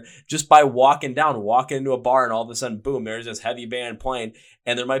nowhere, just by walking into a bar, and all of a sudden, boom, there's this heavy band playing.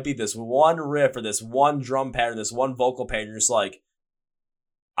 And there might be this one riff or this one drum pattern, this one vocal pattern. You're just like,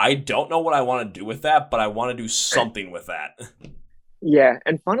 I don't know what I want to do with that, but I want to do something with that. Yeah.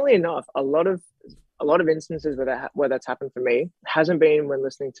 And funnily enough, a lot of instances where that's happened for me hasn't been when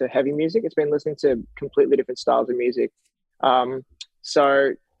listening to heavy music. It's been listening to completely different styles of music.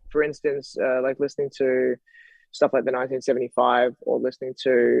 So for instance, like listening to stuff like the 1975, or listening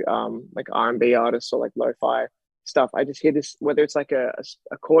to like R&B artists, or like lo-fi stuff. I just hear this, whether it's like a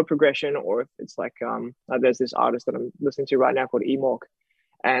chord progression, or if it's like there's this artist that I'm listening to right now called Emork,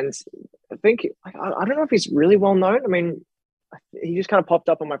 and I think I don't know if he's really well known. He just kind of popped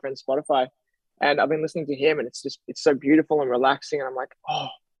up on my friend's Spotify, and I've been listening to him, and it's so beautiful and relaxing, and I'm like, oh,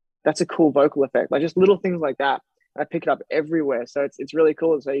 that's a cool vocal effect. Like just little things like that. I pick it up everywhere, so it's really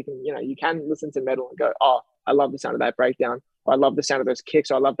cool. So you can listen to metal and go, oh, I love the sound of that breakdown, or I love the sound of those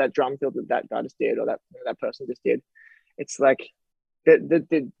kicks, or I love that drum fill that guy just did, or that person just did. It's like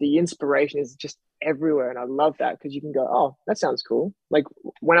the inspiration is just everywhere, and I love that, because you can go, oh, that sounds cool. Like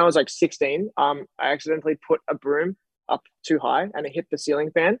when I was like 16, I accidentally put a broom up too high and it hit the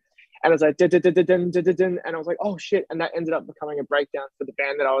ceiling fan, and I was like, and I was like, oh shit, and that ended up becoming a breakdown for the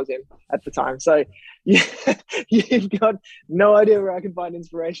band that I was in at the time. So yeah, you've got no idea where I can find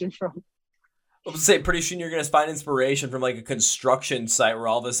inspiration from. I would say pretty soon you're going to find inspiration from like a construction site, where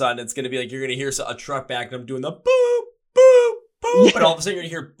all of a sudden it's going to be like you're going to hear a truck back and I'm doing the boop, boop, boop, and all of a sudden you're going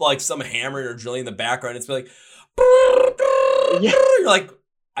to hear like some hammering or drilling in the background. It's like, you're like,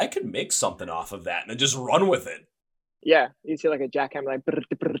 I could make something off of that and then just run with it. Yeah, you see like a jackhammer, like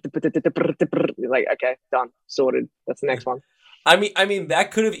okay, done, sorted. That's the next one. I mean,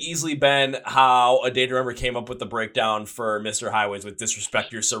 that could have easily been how A Day to Remember came up with the breakdown for Mr. Highways with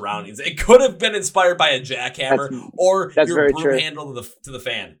Disrespect Your Surroundings. It could have been inspired by a jackhammer or your broom handle to the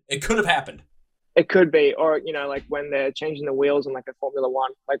fan. It could have happened. It could be, or like when they're changing the wheels in like a Formula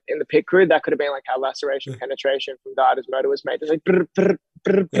One, like in the pit crew, that could have been like how Laceration Penetration from Dieter's Motor was made. It's like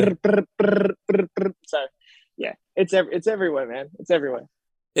so. Yeah, it's everywhere, man. It's everywhere.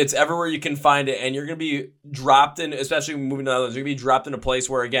 It's everywhere you can find it, and you're going to be dropped in, especially moving to others, you're going to be dropped in a place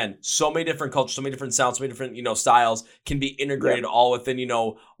where, again, so many different cultures, so many different sounds, so many different, styles can be integrated all within,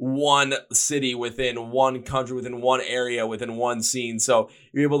 one city, within one country, within one area, within one scene. So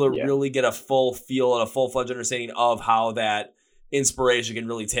you're able to really get a full feel and a full-fledged understanding of how that inspiration can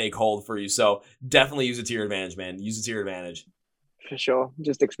really take hold for you. So definitely use it to your advantage, man. Use it to your advantage. for sure.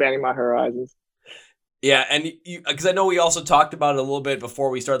 Just expanding my horizons. Yeah, and because I know we also talked about it a little bit before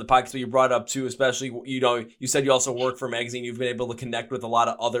we started the podcast, but you brought up too, especially, you said you also work for a magazine. You've been able to connect with a lot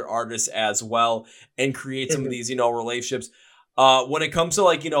of other artists as well and create some of these, relationships. When it comes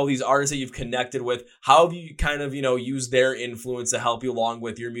to these artists that you've connected with, how have you kind of, used their influence to help you along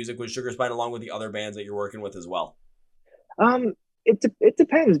with your music with Sugar Spine, along with the other bands that you're working with as well? It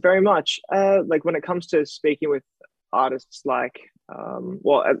depends very much. Like when it comes to speaking with artists like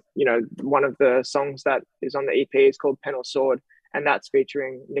one of the songs that is on the EP is called Pen or Sword, and that's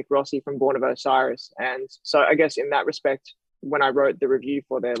featuring Nick Rossi from Born of Osiris. And so I guess in that respect, when I wrote the review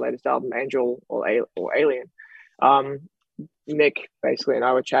for their latest album, Angel or Alien, Nick basically and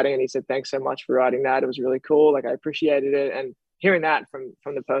I were chatting, and he said, "Thanks so much for writing that. It was really cool. Like I appreciated it." And hearing that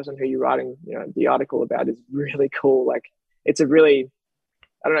from the person who you're writing, the article about is really cool. Like it's a really,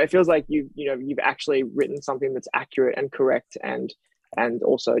 I don't know, it feels like you've actually written something that's accurate and correct and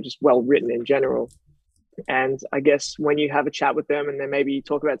also just well written in general. And I guess when you have a chat with them and then maybe you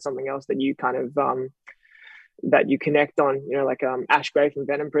talk about something else that you kind of that you connect on, like Ash Gray from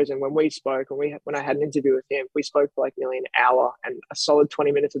Venom Prison, when we spoke, when I had an interview with him, we spoke for like nearly an hour, and a solid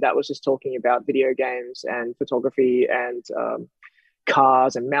 20 minutes of that was just talking about video games and photography and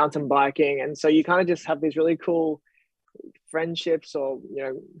cars and mountain biking. And so you kind of just have these really cool friendships, or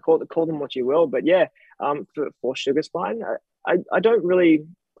call them what you will, but yeah, for Sugar Spine, I don't really,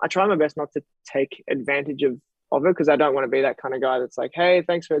 I try my best not to take advantage of it, because I don't want to be that kind of guy that's like, hey,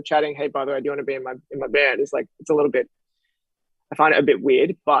 thanks for chatting, hey, by the way, do you want to be in my band? It's like, it's a little bit, I find it a bit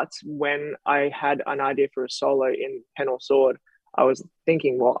weird. But when I had an idea for a solo in Pen or Sword, I was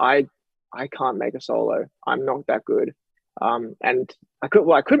thinking, well, I can't make a solo, I'm not that good, and I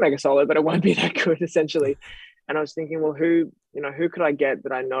could make a solo, but it won't be that good essentially. And I was thinking, well, who could I get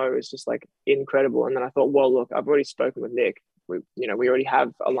that I know is just like incredible? And then I thought, well, look, I've already spoken with Nick. We already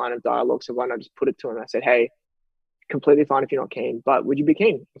have a line of dialogue. So why not just put it to him? I said, hey, completely fine if you're not keen, but would you be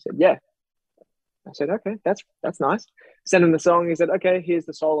keen? He said, yeah. I said, okay, that's nice. Send him the song. He said, okay, here's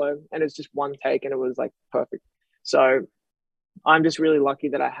the solo. And it's just one take, and it was like perfect. So I'm just really lucky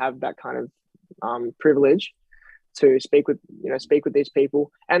that I have that kind of privilege to speak with these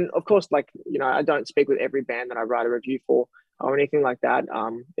people. And of course, I don't speak with every band that I write a review for or anything like that.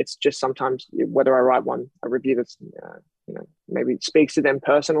 It's just sometimes whether I write a review that's maybe speaks to them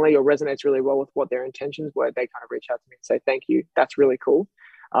personally or resonates really well with what their intentions were, they kind of reach out to me and say, thank you, that's really cool.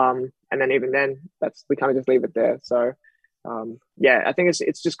 And then even then, we kind of just leave it there. So yeah, I think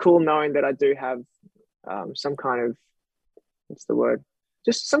it's just cool knowing that I do have some kind of, what's the word,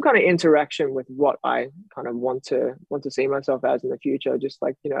 just some kind of interaction with what I kind of want to see myself as in the future. Just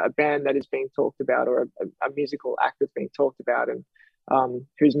like, a band that is being talked about, or a musical act that's being talked about, and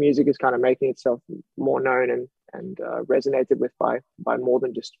whose music is kind of making itself more known and resonated with by more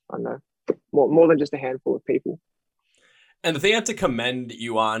than just, I don't know, more than just a handful of people. And the thing I have to commend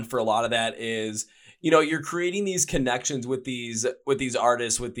you on for a lot of that is, you're creating these connections with these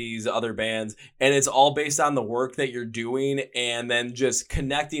artists, with these other bands, and it's all based on the work that you're doing, and then just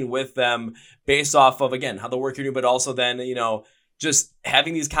connecting with them based off of, again, how the work you're doing, but also then, just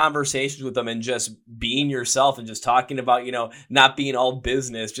having these conversations with them and just being yourself and just talking about, not being all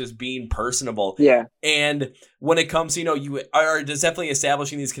business, just being personable. Yeah. And when it comes to, you are just definitely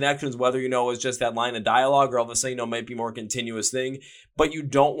establishing these connections, whether, it's just that line of dialogue or all of a sudden, might be more continuous thing, but you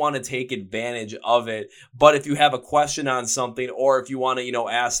don't want to take advantage of it. But if you have a question on something, or if you want to,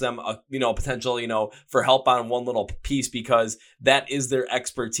 ask them, potential, for help on one little piece, because that is their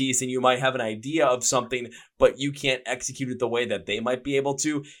expertise, and you might have an idea of something, but you can't execute it the way that they might be able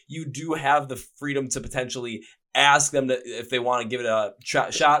to, you do have the freedom to potentially ask them if they want to give it a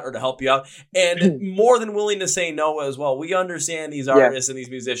shot or to help you out, and more than willing to say no as well. We understand these artists and these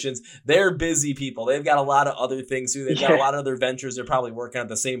musicians, they're busy people. They've got a lot of other things too. They've got a lot of other ventures they're probably working on at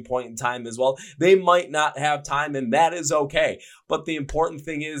the same point in time as well. They might not have time, and that is okay. But the important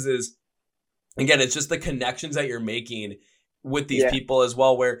thing is again, it's just the connections that you're making with these people as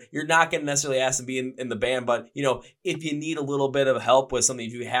well, where you're not going to necessarily ask them to be in the band, but if you need a little bit of help with something,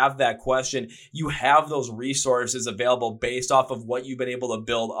 if you have that question, you have those resources available based off of what you've been able to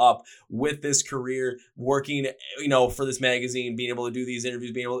build up with this career, working for this magazine, being able to do these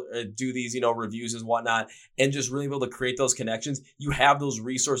interviews, being able to do these reviews and whatnot, and just really able to create those connections. You have those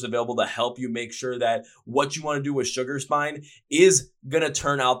resources available to help you make sure that what you want to do with Sugar Spine is going to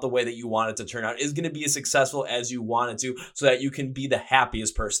turn out the way that you want it to turn out, is going to be as successful as you want it to, so that you can be the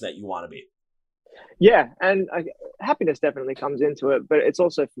happiest person that you want to be. Yeah, and happiness definitely comes into it, but it's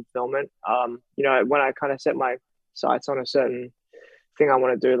also fulfillment. When I kind of set my sights on a certain thing I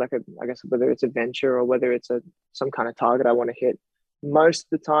want to do, like I guess whether it's a venture or whether it's some kind of target I want to hit, most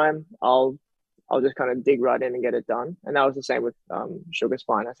of the time I'll just kind of dig right in and get it done. And that was the same with Sugar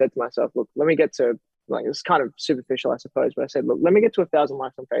Spine. I said to myself, look, let me get to, like, it's kind of superficial, I suppose, but I said, look, let me get to 1,000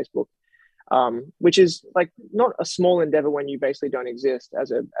 likes on Facebook, which is like not a small endeavor when you basically don't exist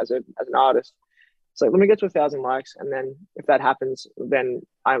as an artist. So let me get to 1,000 likes, and then if that happens, then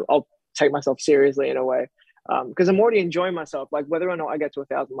I'll take myself seriously in a way, because I'm already enjoying myself. Like whether or not I get to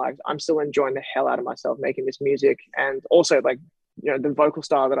 1,000 likes, I'm still enjoying the hell out of myself making this music, and also like, you know, the vocal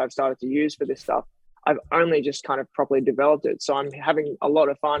style that I've started to use for this stuff. I've only just kind of properly developed it, so I'm having a lot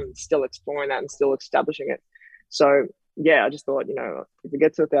of fun still exploring that and still establishing it. So yeah, I just thought, you know, if we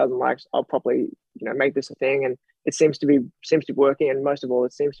get to 1,000 likes, I'll probably, you know, make this a thing, and it seems to be working, and most of all,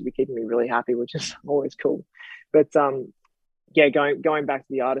 it seems to be keeping me really happy, which is always cool. But yeah, going back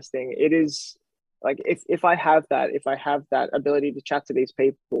to the artist thing, it is like if I have that ability to chat to these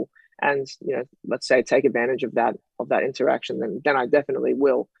people, and you know, let's say take advantage of that interaction, then I definitely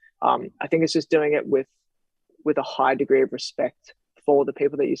will. I think it's just doing it with a high degree of respect for the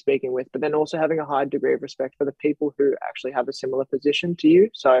people that you're speaking with, but then also having a high degree of respect for the people who actually have a similar position to you.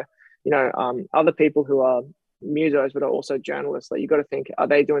 So, you know, other people who are musos but are also journalists, like you got to think, are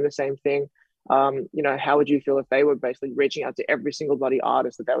they doing the same thing? You know, how would you feel if they were basically reaching out to every single bloody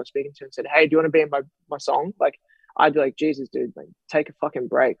artist that they were speaking to and said, hey, do you want to be in my song? Like, I'd be like, Jesus, dude, like, take a fucking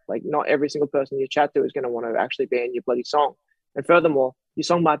break. Like, not every single person you chat to is going to want to actually be in your bloody song. And furthermore, your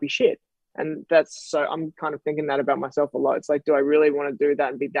song might be shit. And so I'm kind of thinking that about myself a lot. It's like, do I really want to do that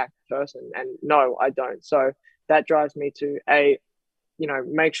and be that person? And no, I don't. So that drives me to you know,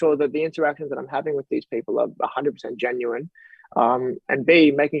 make sure that the interactions that I'm having with these people are 100% genuine. And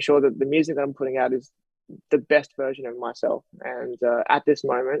B, making sure that the music that I'm putting out is the best version of myself. And at this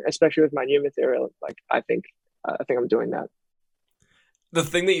moment, especially with my new material, like I think I'm doing that. The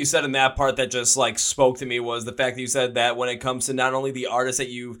thing that you said in that part that just like spoke to me was the fact that you said that when it comes to not only the artists that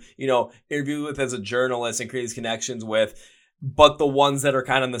you've, you know, interviewed with as a journalist and create these connections with, but the ones that are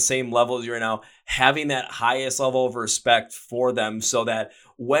kind of on the same level as you right now, having that highest level of respect for them, so that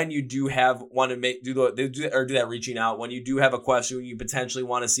when you do want to do that reaching out, when you do have a question, when you potentially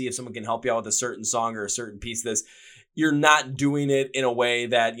want to see if someone can help you out with a certain song or a certain piece of this, you're not doing it in a way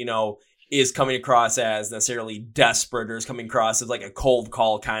that, you know, is coming across as necessarily desperate or is coming across as like a cold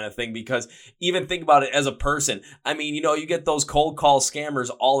call kind of thing. Because even think about it as a person. I mean, you know, you get those cold call scammers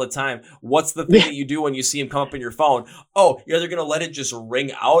all the time. What's the thing that you do when you see them come up in your phone? Oh, you're either going to let it just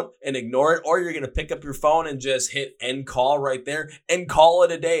ring out and ignore it, or you're going to pick up your phone and just hit end call right there and call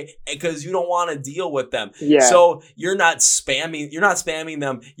it a day because you don't want to deal with them. Yeah. So you're not spamming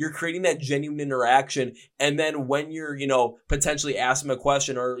them. You're creating that genuine interaction. And then when you're, you know, potentially asking them a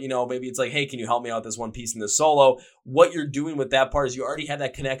question, or, you know, maybe it's like, hey, can you help me out with this one piece in this solo? What you're doing with that part is you already have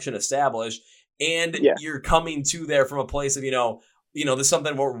that connection established, and you're coming to there from a place of, you know, this is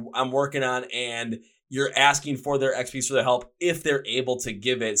something I'm working on, and you're asking for their expertise, for their help if they're able to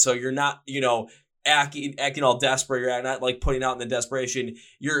give it. So you're not, you know, acting all desperate. You're not like putting out in the desperation.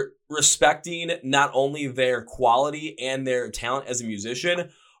 You're respecting not only their quality and their talent as a musician,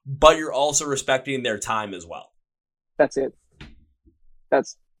 but you're also respecting their time as well. That's it.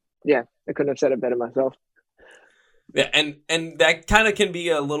 I couldn't have said it better myself. Yeah, and that kind of can be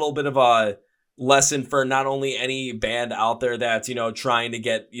a little bit of a lesson for not only any band out there that's, you know, trying to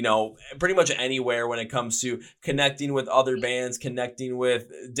get, you know, pretty much anywhere when it comes to connecting with other bands, connecting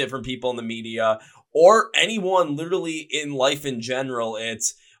with different people in the media, or anyone literally in life in general.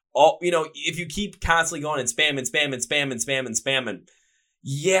 It's all, you know, if you keep constantly going and spamming,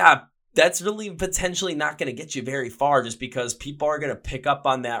 yeah, that's really potentially not going to get you very far, just because people are going to pick up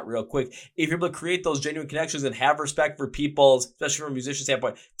on that real quick. If you're able to create those genuine connections and have respect for people's, especially from a musician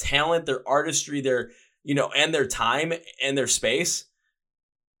standpoint, talent, their artistry, their, you know, and their time and their space,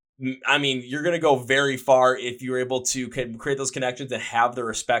 I mean, you're going to go very far if you're able to create those connections and have the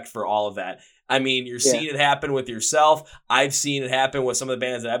respect for all of that. I mean, you're seeing it happen with yourself. I've seen it happen with some of the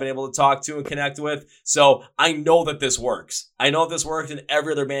bands that I've been able to talk to and connect with. So I know that this works. And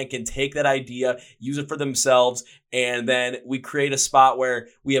every other band can take that idea, use it for themselves, and then we create a spot where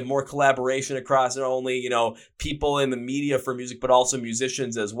we have more collaboration across not only, you know, people in the media for music, but also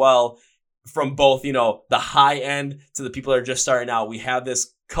musicians as well. From both, you know, the high end to the people that are just starting out. We have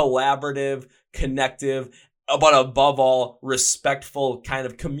this collaborative, connective, but above all, respectful kind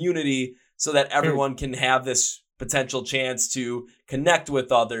of community, so that everyone can have this potential chance to connect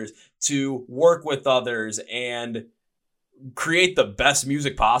with others, to work with others, and create the best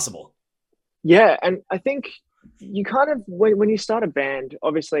music possible. Yeah, and I think you kind of, when you start a band,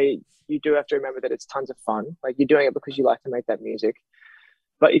 obviously you do have to remember that it's tons of fun. Like, you're doing it because you like to make that music.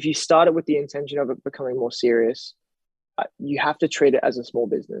 But if you start it with the intention of it becoming more serious, you have to treat it as a small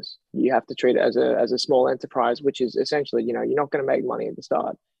business. You have to treat it as a small enterprise, which is essentially, you're not going to make money at the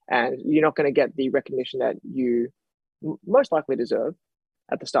start, and you're not going to get the recognition that you most likely deserve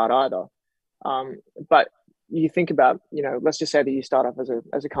at the start either. But you think about, let's just say that you start off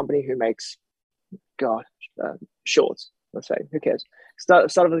as a company who makes, shorts. Let's say, who cares? Start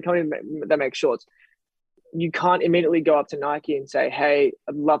off as a company that makes shorts. You can't immediately go up to Nike and say, "Hey,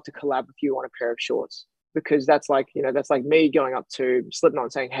 I'd love to collab with you on a pair of shorts," because that's like me going up to Slipknot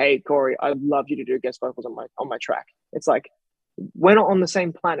and saying, "Hey, Corey, I'd love you to do guest vocals on my track." It's like, we're not on the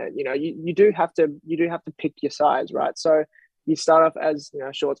same planet. You do have to pick your size, right? So you start off as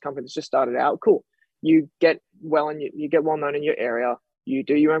a shorts company that's just started out. Cool. You get you get well known in your area. You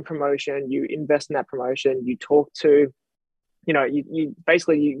do your own promotion. You invest in that promotion. You talk to, you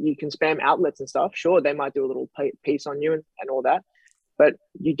basically you can spam outlets and stuff. Sure, they might do a little piece on you and all that, but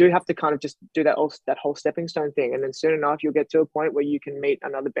you do have to kind of just do that whole stepping stone thing. And then soon enough, you'll get to a point where you can meet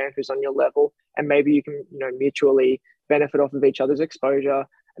another band who's on your level, and maybe you can, mutually benefit off of each other's exposure.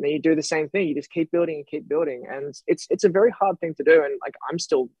 And then you do the same thing. You just keep building and keep building. And it's a very hard thing to do. And like,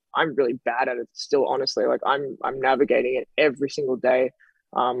 I'm really bad at it still, honestly. Like I'm navigating it every single day.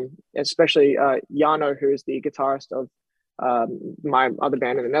 Especially Jano, who is the guitarist of my other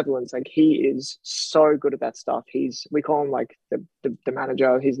band in the Netherlands. Like, he is so good at that stuff. We call him like the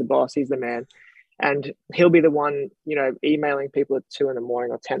manager. He's the boss. He's the man. And he'll be the one, emailing people at 2 a.m.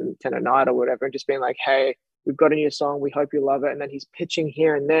 or 10 at night or whatever, and just being like, "Hey, we've got a new song. We hope you love it." And then he's pitching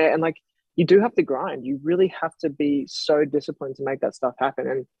here and there. And like, you do have to grind. You really have to be so disciplined to make that stuff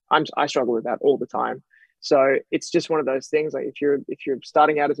happen. And I struggle with that all the time. So it's just one of those things. Like, if you're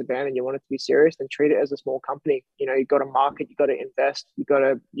starting out as a band and you want it to be serious, then treat it as a small company. You've got to market, you got to invest, you got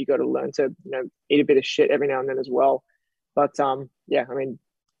to learn to, eat a bit of shit every now and then as well. But yeah, I mean,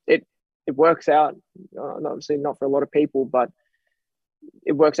 it works out. Obviously not for a lot of people, but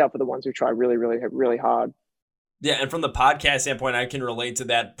it works out for the ones who try really, really, really hard. Yeah, and from the podcast standpoint, I can relate to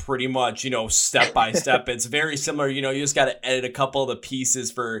that pretty much, step by step. It's very similar. You just got to edit a couple of the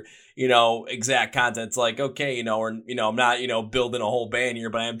pieces for, exact content. It's like, okay, or, I'm not, building a whole band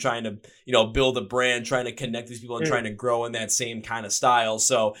here, but I am trying to, build a brand, trying to connect these people and trying to grow in that same kind of style.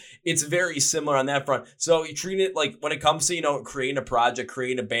 So it's very similar on that front. So you treat it like, when it comes to, creating a project,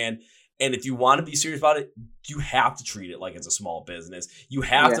 creating a band, and if you want to be serious about it, you have to treat it like it's a small business. You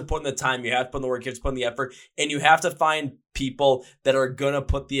have to put in the time, you have to put in the work, you have to put in the effort, and you have to find people that are going to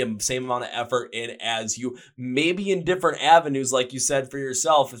put the same amount of effort in as you, maybe in different avenues, like you said for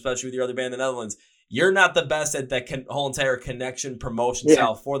yourself, especially with your other band in the Netherlands. You're not the best at that whole entire connection promotion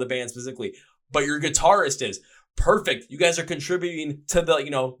style for the band specifically, but your guitarist is perfect. You guys are contributing to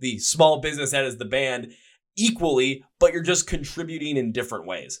the, the small business that is the band equally, but you're just contributing in different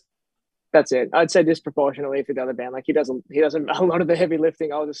ways. That's it. I'd say disproportionately for the other band. Like, he doesn't a lot of the heavy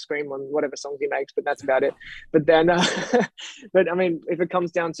lifting. I'll just scream on whatever songs he makes, but that's about it. But then, but I mean, if it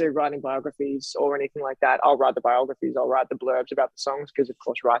comes down to writing biographies or anything like that, I'll write the biographies. I'll write the blurbs about the songs, because of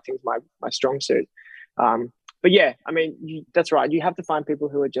course writing's my strong suit. But yeah, I mean, that's right. You have to find people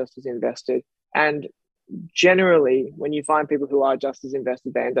who are just as invested. And generally, when you find people who are just as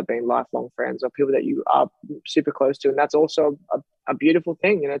invested, they end up being lifelong friends or people that you are super close to. And that's also a beautiful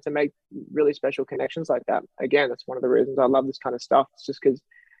thing, to make really special connections like that. Again, that's one of the reasons I love this kind of stuff. It's just because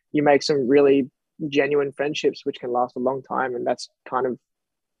you make some really genuine friendships which can last a long time. And that's kind of,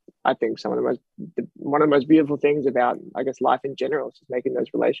 I think, one of the most beautiful things about, I guess, life in general, is just making those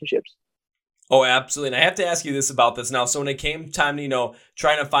relationships. Oh, absolutely. And I have to ask you this about this now. So when it came time to,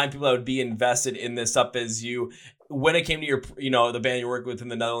 trying to find people that would be invested in this up as you, when it came to your, the band you work with in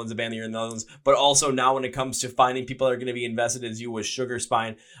the Netherlands, the band that you're in the Netherlands, but also now when it comes to finding people that are going to be invested as you with Sugar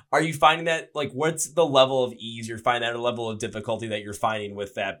Spine, are you finding that, like, what's the level of ease you're finding, that, or level of difficulty that you're finding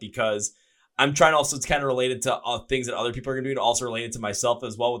with that? Because I'm trying to also, it's kind of related to things that other people are going to do, and also related to myself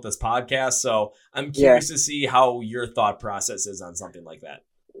as well with this podcast. So I'm curious to see how your thought process is on something like that.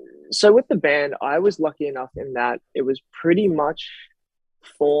 So with the band, I was lucky enough in that it was pretty much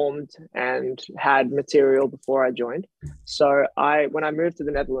formed and had material before I joined. So when I moved to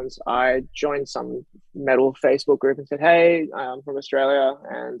the Netherlands, I joined some metal Facebook group and said, "Hey, I'm from Australia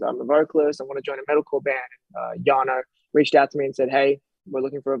and I'm a vocalist. I want to join a metalcore band." Jano reached out to me and said, "Hey, we're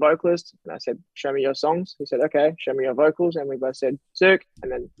looking for a vocalist." And I said, "Show me your songs." He said, "Okay, show me your vocals." And we both said, "Sick."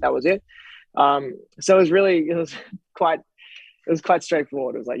 And then that was it. So it was quite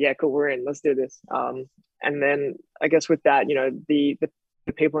straightforward. It was like, yeah, cool, we're in, let's do this. And then I guess with that, the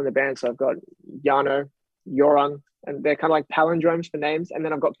people in the band, so I've got Jano, Joran, and they're kind of like palindromes for names. And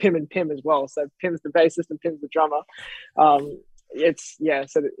then I've got Pim and Pim as well. So Pim's the bassist and Pim's the drummer. So it's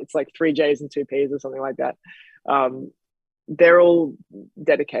like 3 J's and 2 P's or something like that. they're all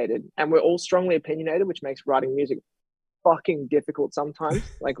dedicated, and we're all strongly opinionated, which makes writing music fucking difficult sometimes.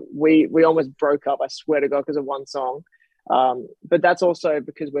 Like we almost broke up, I swear to God, because of one song. But that's also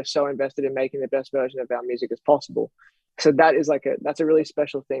because we're so invested in making the best version of our music as possible. So that is that's a really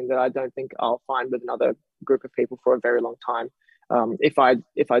special thing that I don't think I'll find with another group of people for a very long time. If I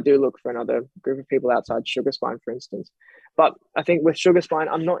do look for another group of people outside Sugar Spine, for instance. But I think with Sugar Spine,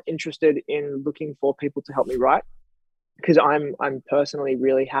 I'm not interested in looking for people to help me write, because I'm personally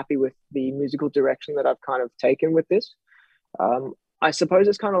really happy with the musical direction that I've kind of taken with this. I suppose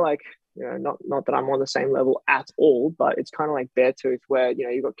it's kind of like, not that I'm on the same level at all, but it's kind of like Beartooth, where,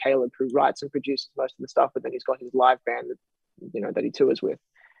 you've got Caleb who writes and produces most of the stuff, but then he's got his live band that he tours with.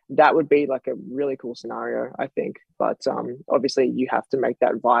 That would be like a really cool scenario, I think. But obviously you have to make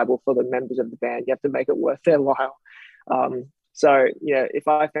that viable for the members of the band. You have to make it worth their while. So if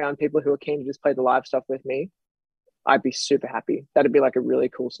I found people who are keen to just play the live stuff with me, I'd be super happy. That'd be like a really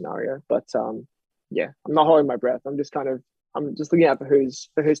cool scenario. But I'm not holding my breath. I'm just looking out for who's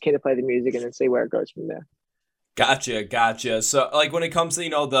keen to play the music, and then see where it goes from there. Gotcha. So, like, when it comes to,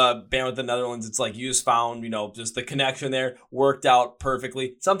 the band with the Netherlands, it's like you just found, just the connection there worked out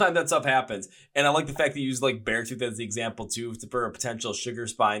perfectly. Sometimes that stuff happens. And I like the fact that you use, like, Beartooth as the example, too, for a potential Sugar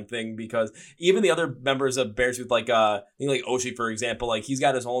Spine thing, because even the other members of Beartooth, like, I think, like, Oshi, for example, like, he's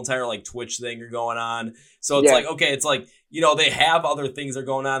got his whole entire, like, Twitch thing going on. So it's like, okay, it's like, they have other things that are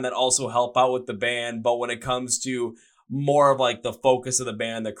going on that also help out with the band. But when it comes to more of like the focus of the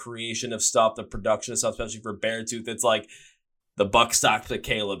band, the creation of stuff, the production of stuff, especially for Beartooth, it's like the buck stops to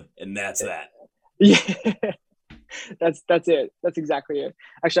Caleb, and that's that. Yeah, that's it. That's exactly it.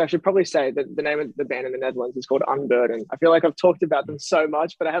 Actually, I should probably say that the name of the band in the Netherlands is called Unburden. I feel like I've talked about them so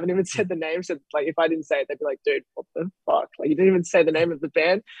much, but I haven't even said the name. So like, if I didn't say it, they'd be like, "Dude, what the fuck?" Like, you didn't even say the name of the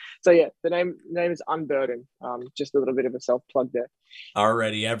band. So yeah, the name is Unburden. Just a little bit of a self plug there.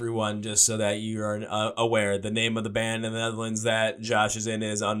 Already, everyone, just so that you are aware, the name of the band in the Netherlands that Josh is in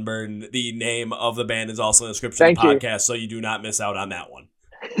is Unburden. The name of the band is also in the description of the podcast, so you do not miss out on that one.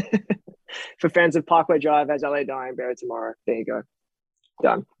 For fans of Parkway Drive, As LA Dying, Bury Tomorrow. There you go.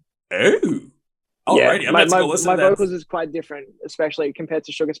 Done. Oh. Alrighty, I'm going to go listen to that. My vocals is quite different, especially compared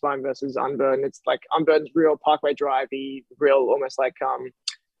to Sugar Spine versus Unburden. It's like Unburden's real Parkway Drive-y, real almost like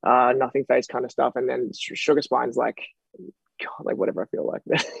Nothing Face kind of stuff. And then Sugar Spine's like whatever I feel like.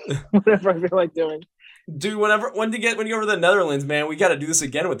 Whatever I feel like doing. Dude, when you go over to the Netherlands, man, we got to do this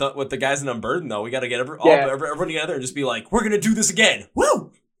again with the guys in Unburden, though. We got to get everyone together and just be like, we're going to do this again.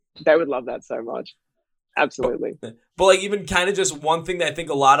 Woo! They would love that so much. Absolutely. But like, even kind of just one thing that I think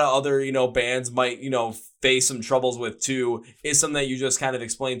a lot of other, bands might, face some troubles with too, is something that you just kind of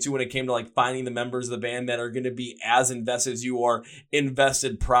explained too, when it came to like finding the members of the band that are going to be as invested as you, or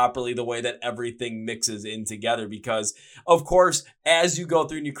invested properly the way that everything mixes in together. Because of course, as you go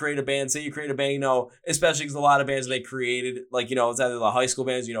through and you create a band, say you create a band, especially because a lot of bands they created, like, it's either the high school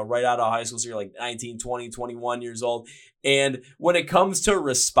bands, right out of high school. So you're like 19, 20, 21 years old. And when it comes to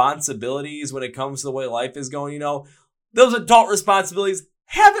responsibilities, when it comes to the way life is going, those adult responsibilities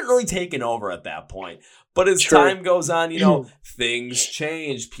haven't really taken over at that point. But as time goes on, things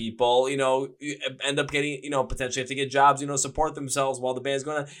change. People, end up getting, potentially have to get jobs, support themselves while the band's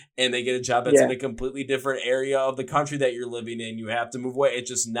going on, and they get a job that's in a completely different area of the country that you're living in. You have to move away. It's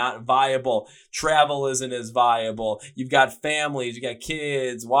just not viable. Travel isn't as viable. You've got families, you got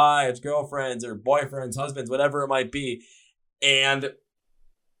kids, wives, girlfriends, or boyfriends, husbands, whatever it might be. And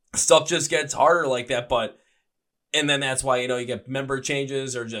stuff just gets harder like that. And then that's why, you get member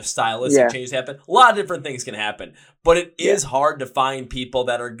changes or just stylistic changes happen. A lot of different things can happen. But it is hard to find people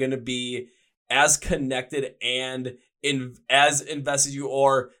that are going to be as connected and as invested as you,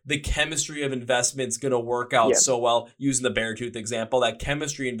 or the chemistry of investment's going to work out so well. Using the Beartooth example, that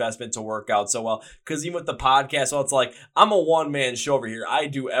chemistry investment to work out so well. Because even with the podcast, it's like, I'm a one-man show over here. I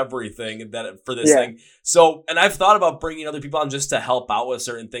do everything for this thing. So, and I've thought about bringing other people on just to help out with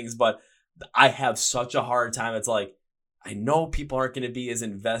certain things, but I have such a hard time. It's like, I know people aren't going to be as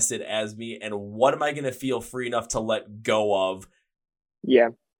invested as me, and what am I going to feel free enough to let go of? Yeah.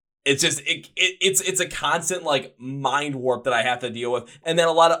 It's just, it's a constant like mind warp that I have to deal with. And then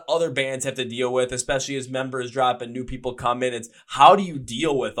a lot of other bands have to deal with, especially as members drop and new people come in. It's how do you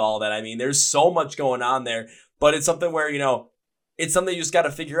deal with all that? I mean, there's so much going on there, but it's something where, it's something you just got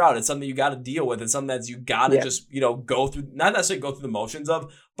to figure out. It's something you got to deal with. It's something that you got to just, go through, not necessarily go through the motions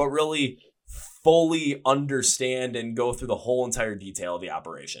of, but really fully understand and go through the whole entire detail of the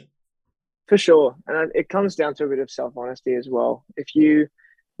operation. For sure. And it comes down to a bit of self-honesty as well. If you,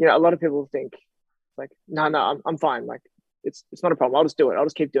 a lot of people think like, no, I'm fine. Like it's not a problem. I'll just do it. I'll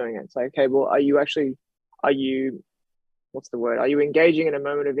just keep doing it. It's like, okay, well, are you what's the word? Are you engaging in a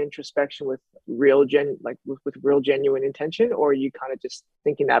moment of introspection with real with real genuine intention, or are you kind of just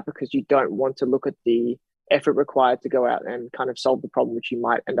thinking that because you don't want to look at the effort required to go out and kind of solve the problem which you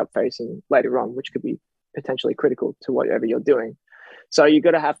might end up facing later on, which could be potentially critical to whatever you're doing. So you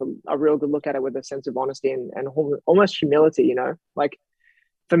got to have a real good look at it with a sense of honesty and almost humility, you know. Like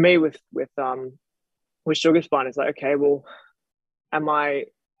for me with Sugar Spine, it's like, okay, well, am I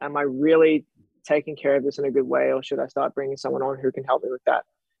really taking care of this in a good way, or should I start bringing someone on who can help me with that?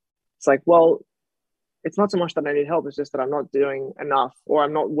 It's like, well, it's not so much that I need help, it's just that I'm not doing enough, or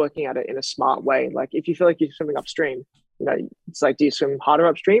I'm not working at it in a smart way. Like if you feel like you're swimming upstream, you know, it's like, do you swim harder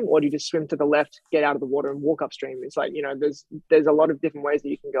upstream, or do you just swim to the left, get out of the water and walk upstream? It's like, you know, there's a lot of different ways that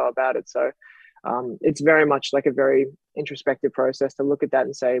you can go about it. So it's very much like a very introspective process to look at that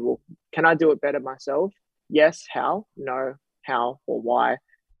and say, well, can I do it better myself? Yes. How? No. How or why?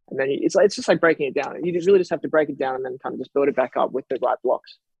 And then it's just like breaking it down. You really just have to break it down and then kind of just build it back up with the right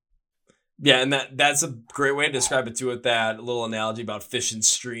blocks. Yeah, and that's a great way to describe it too, with that little analogy about fish and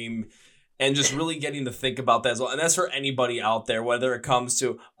stream, and just really getting to think about that as well. And that's for anybody out there, whether it comes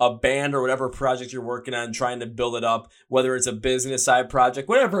to a band or whatever project you're working on, trying to build it up, whether it's a business side project,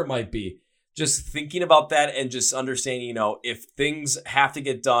 whatever it might be. Just thinking about that and just understanding, you know, if things have to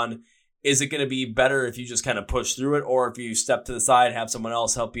get done, is it going to be better if you just kind of push through it, or if you step to the side, have someone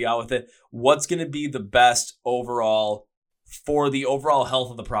else help you out with it? What's going to be the best overall for the overall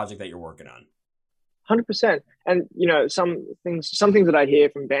health of the project that you're working on? 100%. And, you know, some things that I hear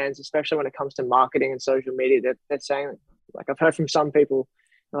from bands, especially when it comes to marketing and social media, that they're saying, like I've heard from some people,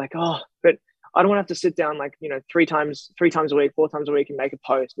 they're like, oh, but I don't want to have to sit down like, you know, three times a week, 4 times a week and make a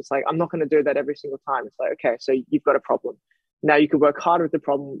post. It's like, I'm not going to do that every single time. It's like, okay, so you've got a problem. Now you could work harder with the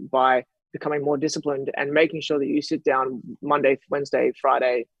problem by becoming more disciplined and making sure that you sit down Monday, Wednesday,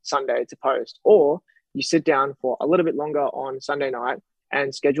 Friday, Sunday to post, or you sit down for a little bit longer on Sunday night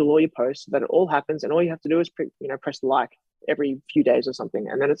and schedule all your posts so that it all happens. And all you have to do is, press the like every few days or something.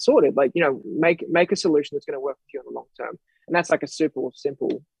 And then it's sorted. Like, you know, make a solution that's going to work with you in the long term. And that's like a super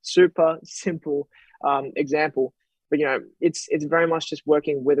simple example. But, you know, it's very much just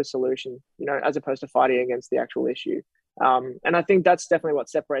working with a solution, you know, as opposed to fighting against the actual issue. And I think that's definitely what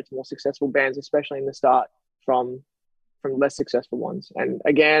separates more successful bands, especially in the start, from less successful ones. And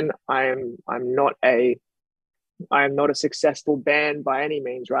again, I am not a successful band by any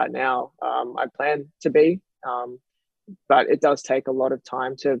means right now. I plan to be, but it does take a lot of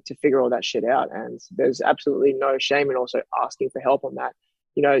time to figure all that shit out. And there's absolutely no shame in also asking for help on that.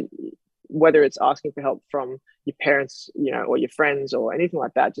 You know, whether it's asking for help from your parents, you know, or your friends or anything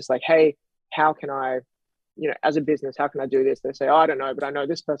like that, just like, hey, how can I, you know, as a business, how can I do this? They say, oh, I don't know, but I know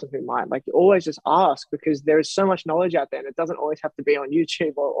this person who might. Like, always just ask, because there is so much knowledge out there, and it doesn't always have to be on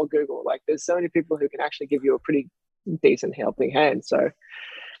YouTube or Google. Like, there's so many people who can actually give you a pretty decent helping hand. So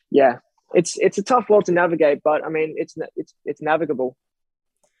yeah, it's a tough world to navigate, but I mean, it's navigable.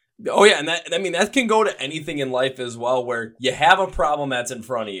 Oh yeah, and that can go to anything in life as well, where you have a problem that's in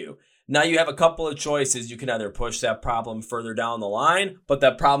front of you. Now you have a couple of choices. You can either push that problem further down the line, but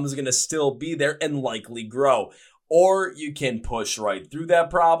that problem is going to still be there and likely grow. Or you can push right through that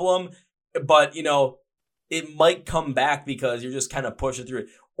problem, but, you know, it might come back because you're just kind of pushing through it.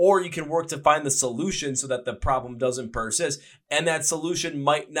 Or you can work to find the solution so that the problem doesn't persist. And that solution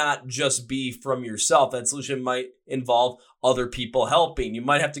might not just be from yourself. That solution might involve other people helping. You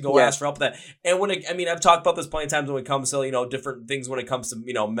might have to go ask for help with that. And I've talked about this plenty of times when it comes to, you know, different things when it comes to,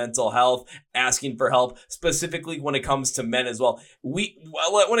 you know, mental health, asking for help, specifically when it comes to men as well.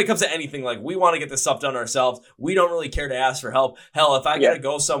 When it comes to anything, like, we want to get this stuff done ourselves. We don't really care to ask for help. Hell, if I got to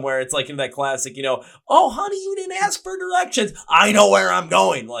go somewhere, it's like in that classic, you know, oh, honey, you didn't ask for directions. I know where I'm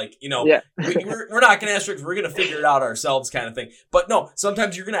going. Like, you know, we're not going to ask for it. We're going to figure it out ourselves kind of thing. But no,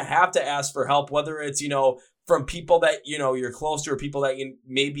 sometimes you're going to have to ask for help, whether it's, you know, from people that, you know, you're close to, or people that you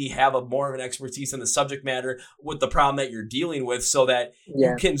maybe have a more of an expertise in the subject matter with the problem that you're dealing with, so that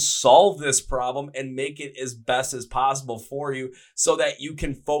you can solve this problem and make it as best as possible for you, so that you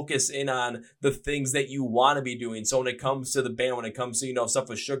can focus in on the things that you want to be doing. So when it comes to the band, when it comes to, you know, stuff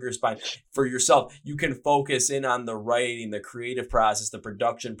with Sugar Spine, for yourself, you can focus in on the writing, the creative process, the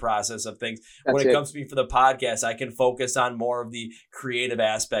production process of things. When it comes to me for the podcast, I can focus on more of the creative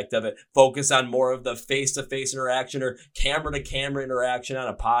aspect of it, focus on more of the face-to-face interaction or camera-to-camera interaction on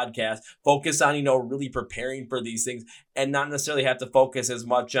a podcast, focus on, you know, really preparing for these things, and not necessarily have to focus as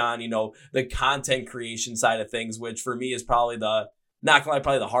much on, you know, the content creation side of things, which for me is probably the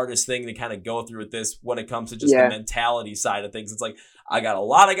hardest thing to kind of go through with this when it comes to just the mentality side of things. It's like, I got a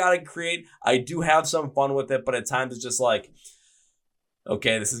lot I got to create. I do have some fun with it, but at times it's just like,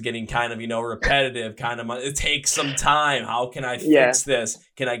 okay, this is getting kind of, repetitive, kind of, it takes some time. How can I Yeah, fix this?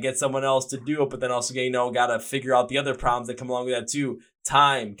 Can I get someone else to do it? But then also, got to figure out the other problems that come along with that too.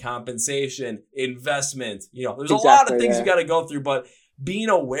 Time, compensation, investment. There's a lot of exactly. things you Yeah, got to go through, but being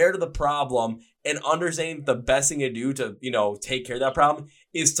aware of the problem and understanding the best thing to do to, take care of that problem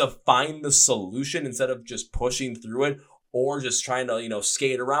is to find the solution instead of just pushing through it or just trying to,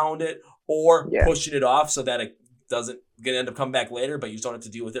 skate around it or yeah. pushing it off so that it doesn't gonna end up coming back later, but you just don't have to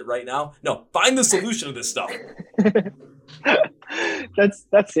deal with it right now. No, find the solution to this stuff.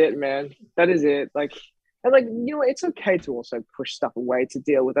 That's it, man. That is it. Like, and like, it's okay to also push stuff away to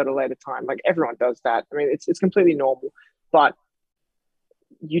deal with at a later time. Like everyone does that. I mean, it's completely normal, but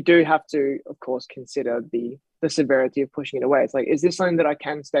you do have to, of course, consider the severity of pushing it away. It's like, is this something that I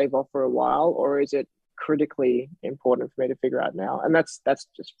can stave off for a while, or is it critically important for me to figure out now? And that's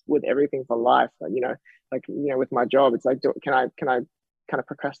just with everything for life. With my job, it's like, can I kind of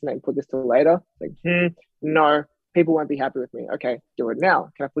procrastinate and put this till later? It's like, no, people won't be happy with me. Okay, do it now.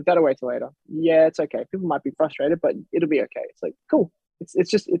 Can I put that away till later? Yeah, it's okay. People might be frustrated, but it'll be okay. It's like, cool.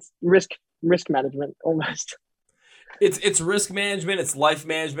 It's risk management almost. It's risk management, it's life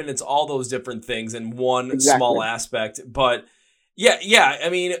management, it's all those different things in one Exactly. small aspect. But yeah, I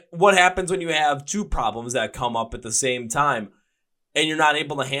mean, what happens when you have two problems that come up at the same time and you're not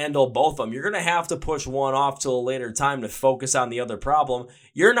able to handle both of them? You're going to have to push one off till a later time to focus on the other problem.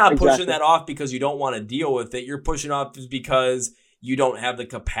 You're not pushing Exactly. that off because you don't want to deal with it. You're pushing off because you don't have the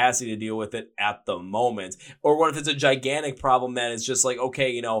capacity to deal with it at the moment. Or what if it's a gigantic problem that is just like,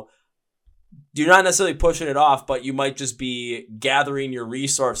 okay, you're not necessarily pushing it off, but you might just be gathering your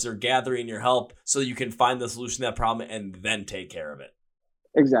resources or gathering your help so you can find the solution to that problem and then take care of it.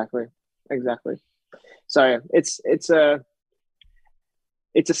 Exactly. Exactly. So yeah, it's a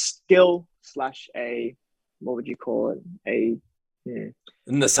skill slash a, what would you call it? A type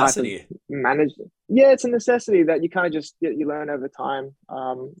of Necessity. management. Yeah, it's a necessity that you kind of just you learn over time.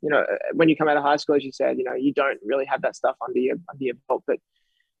 When you come out of high school, as you said, you don't really have that stuff under your belt, but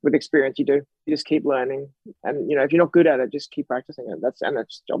with experience, you do. You just keep learning, and if you're not good at it, just keep practicing it. That's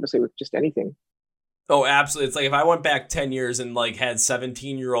obviously with just anything. Oh, absolutely. It's like if I went back 10 years and like had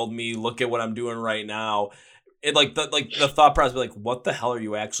 17-year-old me look at what I'm doing right now, it like the thought process would be like, what the hell are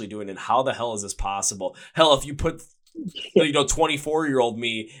you actually doing and how the hell is this possible? Hell, if you put 24-year-old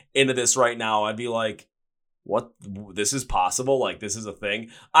me into this right now, I'd be like, what, this is possible? Like this is a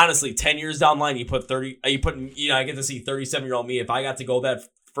thing. Honestly, 10 years down the line, I get to see 37-year-old me. If I got to go that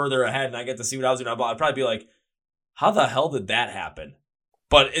further ahead and I get to see what I was doing, I'd probably be like, how the hell did that happen?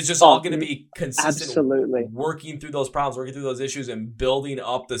 But it's just all Oh, going to be consistent absolutely. working through those problems, working through those issues, and building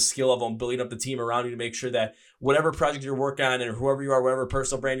up the skill of them, building up the team around you to make sure that whatever project you're working on and whoever you are, whatever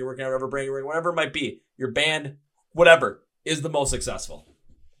personal brand you're working on, whatever brand you're working on, whatever it might be, your band, whatever, is the most successful.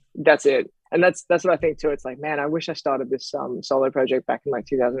 That's it. And that's what I think too. It's like, man, I wish I started this solo project back in like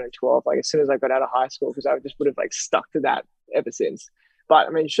 2012, like as soon as I got out of high school, because I just would have like stuck to that ever since. But I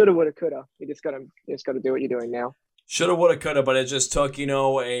mean, shoulda, woulda, coulda. You just gotta do what you're doing now. Shoulda, woulda, coulda, but it just took, a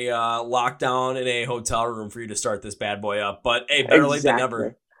lockdown in a hotel room for you to start this bad boy up. But hey, better late than Exactly.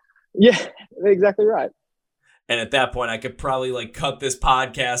 never. Yeah, exactly right. And at that point, I could probably like cut this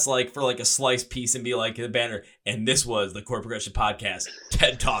podcast like for like a slice piece and be like the banner. And this was the Core Progression Podcast,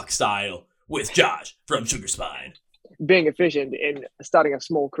 TED Talk style, with Josh from Sugar Spine. Being efficient in starting a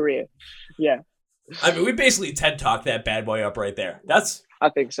small career. Yeah, I mean, we basically TED Talk that bad boy up right there. That's I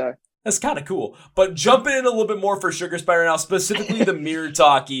think so. kind of cool. But jumping in a little bit more for Sugar Spire now, specifically the Mirror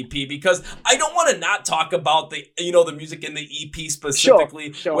Talk EP, because I don't want to not talk about the music in the EP Sure,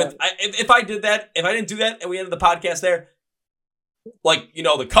 specifically. sure. If I didn't do that, and we ended the podcast there, like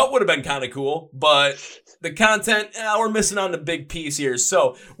the cut would have been kind of cool, but the content, we're missing on the big piece here.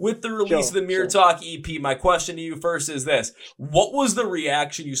 So with the release of the Mirror Talk EP, my question to you first is this: what was the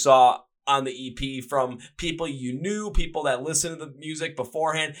reaction you saw on the EP from people you knew, people that listened to the music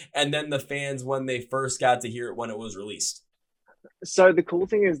beforehand, and then the fans when they first got to hear it when it was released? So the cool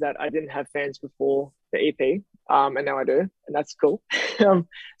thing is that I didn't have fans before the EP, and now I do, and that's cool.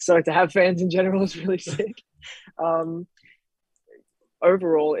 So to have fans in general is really sick. Um,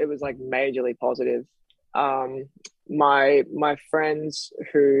 Overall, it was like majorly positive. My friends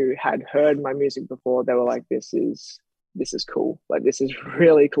who had heard my music before, they were like, "This is cool. Like this is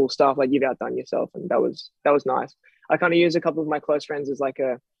really cool stuff. Like you've outdone yourself," and that was nice. I kind of use a couple of my close friends as like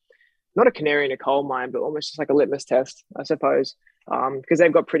a not a canary in a coal mine, but almost just like a litmus test, I suppose. Because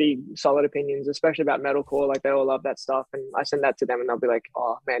they've got pretty solid opinions, especially about metalcore. Like they all love that stuff, and I send that to them, and they'll be like,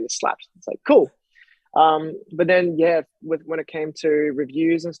 "Oh man, this slaps." It's like cool. But then, yeah, when it came to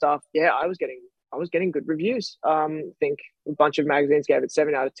reviews and stuff, yeah, I was getting was getting good reviews. I think a bunch of magazines gave it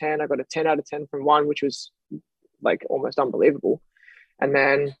 7 out of 10. I got a 10 out of 10 from one, which was like almost unbelievable. And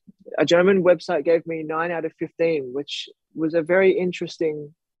then a German website gave me 9 out of 15, which was a very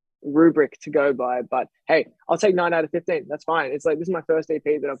interesting rubric to go by. But hey, I'll take 9 out of 15. That's fine. It's like, this is my first EP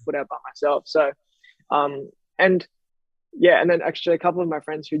that I've put out by myself. So, and yeah, and then actually a couple of my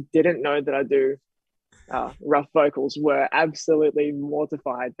friends who didn't know that I do rough vocals were absolutely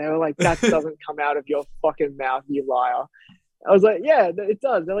mortified. They were like, that doesn't come out of your fucking mouth, you liar. I was like, yeah, it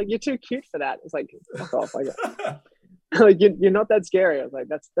does. They're like, you're too cute for that. It's like, fuck off. Like, you're not that scary. I was like,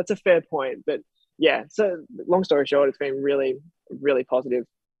 that's a fair point. But yeah, so long story short, it's been really, really positive.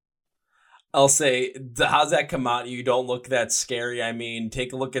 I'll say, how's that come out? You don't look that scary. I mean,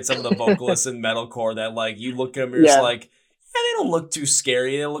 take a look at some of the vocalists in metalcore that, like, you look at them, you're just like, yeah, they don't look too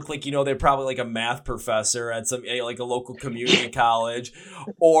scary. They look like, they're probably like a math professor at some, like a local community college,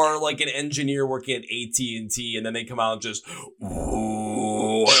 or like an engineer working at AT&T, and then they come out and just,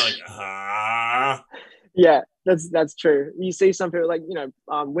 ooh, like, ah. Yeah, that's true. You see some people like,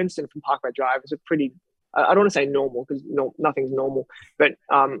 Winston from Parkway Drive is a pretty, I don't want to say normal because nothing's normal, but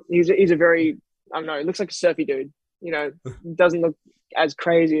he's a very, I don't know, it looks like a surfy dude. Doesn't look as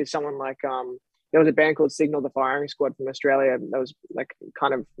crazy as someone like there was a band called Signal the Firing Squad from Australia that was like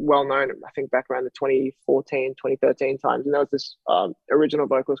kind of well known, I think back around the 2014, 2013 times, and there was this original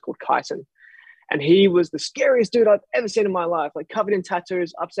vocalist called Kyson, and he was the scariest dude I've ever seen in my life, like covered in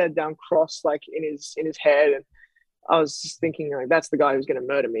tattoos, upside down cross like in his head, and I was just thinking, like, that's the guy who's going to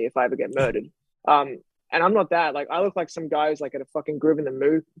murder me if I ever get murdered. And I'm not that. Like, I look like some guy who's like at a fucking Groove in the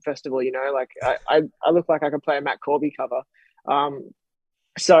Moo festival, like I look like I could play a Matt Corby cover.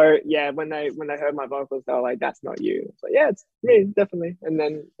 So yeah, when they heard my vocals, they were like, that's not you. It's like, yeah, it's me, definitely. And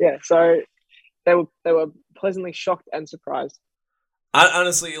then yeah, so they were pleasantly shocked and surprised.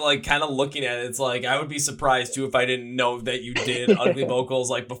 Honestly, like, kind of looking at it, it's like, I would be surprised too if I didn't know that you did ugly vocals,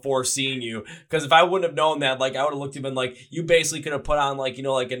 like, before seeing you. Because if I wouldn't have known that, like, I would have looked at him like, you basically could have put on, like,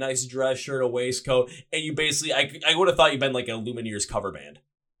 like a nice dress shirt, a waistcoat, and you basically, I would have thought you'd been like a Lumineers cover band.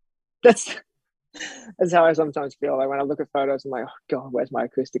 That's how I sometimes feel. Like, when I look at photos, I'm like, oh God, where's my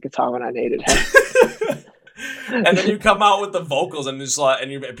acoustic guitar when I need it? And then you come out with the vocals, and just like,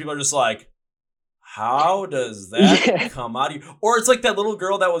 people are just like, how does that come out of you? Or it's like that little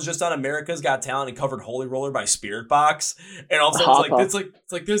girl that was just on America's Got Talent and covered Holy Roller by Spiritbox, and all of a sudden it's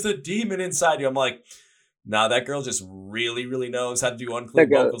like there's a demon inside you. I'm like, nah, that girl just really, really knows how to do unclean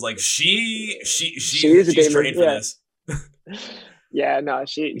vocals. Like, she's trained for this. Yeah, no,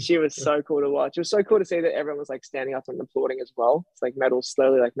 she was so cool to watch. It was so cool to see that everyone was like standing up and applauding as well. It's like metal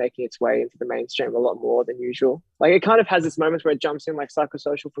slowly like making its way into the mainstream a lot more than usual. Like, it kind of has its moments where it jumps in, like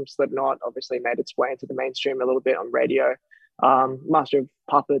Psychosocial from Slipknot obviously made its way into the mainstream a little bit on radio. Master of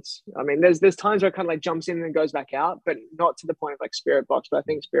Puppets. I mean, there's times where it kind of like jumps in and then goes back out, but not to the point of like Spiritbox. But I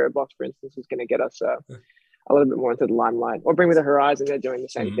think Spiritbox, for instance, is going to get us a little bit more into the limelight. Or Bring Me the Horizon, they're doing the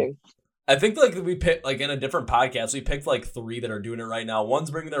same thing. I think like we picked, like in a different podcast, we picked like 3 that are doing it right now. One's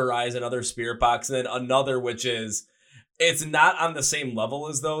Bring Me the Horizon, another Spiritbox, and then another which is, it's not on the same level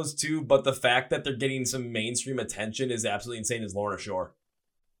as those two, but the fact that they're getting some mainstream attention is absolutely insane, is Lorna Shore.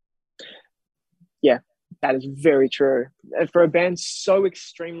 Yeah, that is very true. For a band so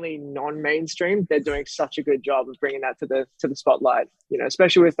extremely non-mainstream, they're doing such a good job of bringing that to the spotlight.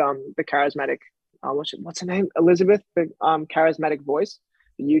 Especially with the charismatic, what's her name, Elizabeth, the charismatic voice.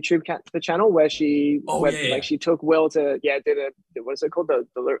 YouTube the channel where she like she took Will to did what is it called, the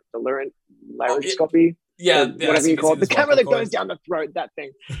laryngoscopy, whatever you call it, the camera that goes down the throat, that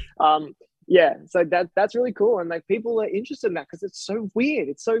thing. So that's really cool, and like people are interested in that because it's so weird.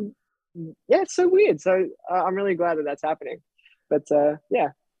 It's so weird. So I'm really glad that that's happening. But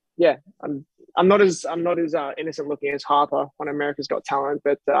I'm not as innocent looking as Harper on America's Got Talent,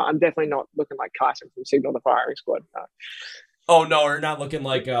 but I'm definitely not looking like Kyson from Signal the Firing Squad. Oh no, we're not looking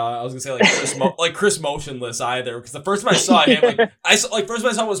like I was gonna say like Chris Motionless either. Because the first time I saw him, first time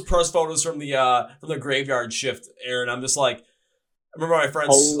I saw was press photos from the Graveyard Shift era, and I'm just like, I remember my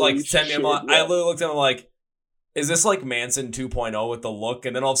friends sent me. I literally looked at him like, is this like Manson 2.0 with the look?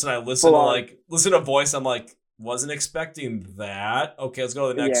 And then all of a sudden I listen to voice. I'm like, wasn't expecting that. Okay, let's go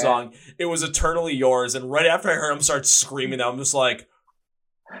to the next song. It was Eternally Yours, and right after I heard him start screaming, I'm just like,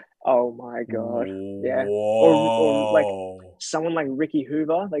 oh my God. Yeah. Or like someone like Ricky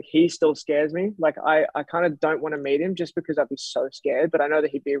Hoover, like he still scares me. Like I kind of don't want to meet him just because I'd be so scared, but I know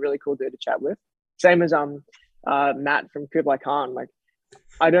that he'd be a really cool dude to chat with. Same as Matt from Kublai Khan. Like,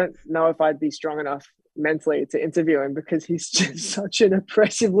 I don't know if I'd be strong enough mentally to interview him because he's just such an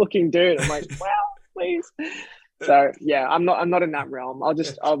oppressive looking dude. I'm like, wow, please. So yeah, I'm not in that realm. I'll do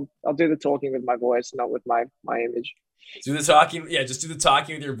the talking with my voice, not with my image. Do the talking, yeah. Just do the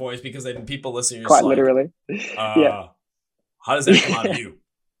talking with your voice because then people listening are just Quite like, literally. Yeah. how does that come out of you?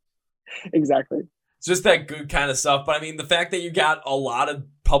 Exactly. It's just that good kind of stuff. But I mean, the fact that you got a lot of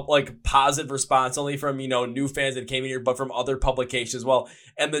positive response, only from, new fans that came in here, but from other publications as well.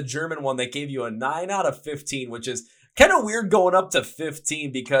 And the German one that gave you a 9 out of 15, which is kind of weird going up to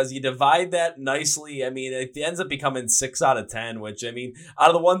 15 because you divide that nicely. I mean, it ends up becoming 6 out of 10, which, I mean, out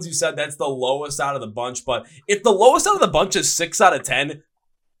of the ones you said, that's the lowest out of the bunch. But if the lowest out of the bunch is 6 out of 10,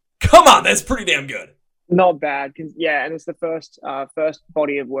 come on, that's pretty damn good. Not bad, yeah, and it's the first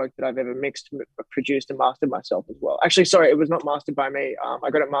body of work that I've ever mixed, produced, and mastered myself as well. Actually, sorry, it was not mastered by me. I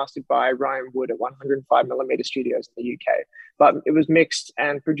got it mastered by Ryan Wood at 105mm Studios in the UK, but it was mixed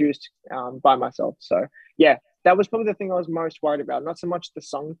and produced by myself. So yeah, that was probably the thing I was most worried about. Not so much the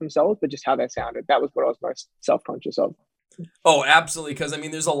songs themselves, but just how they sounded. That was what I was most self-conscious of. Oh, absolutely. Because, I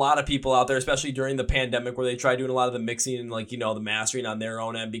mean, there's a lot of people out there, especially during the pandemic, where they try doing a lot of the mixing and, the mastering on their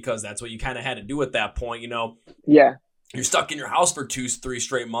own end because that's what you kind of had to do at that point, Yeah. You're stuck in your house for 2-3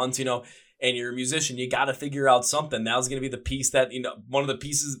 straight months, and you're a musician. You got to figure out something. That was going to be the piece that, one of the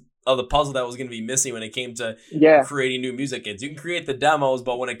pieces of the puzzle that was going to be missing when it came to creating new music. You can create the demos,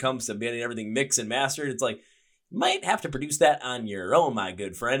 but when it comes to getting everything mixed and mastered, it's like, you might have to produce that on your own, my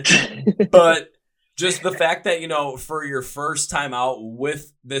good friend. But just the fact that, for your first time out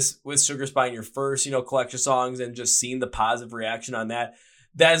with Sugar Spine, your first, collection of songs, and just seeing the positive reaction on that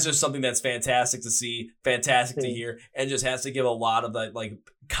is just something that's fantastic to see, fantastic to hear, and just has to give a lot of that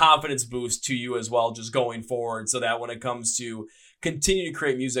confidence boost to you as well, just going forward, so that when it comes to continue to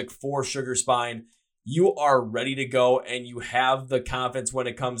create music for Sugar Spine, you are ready to go and you have the confidence when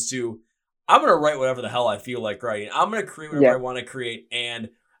it comes to, I'm going to write whatever the hell I feel like writing. I'm going to create whatever I want to create. And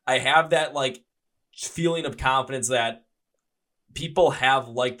I have that feeling of confidence that people have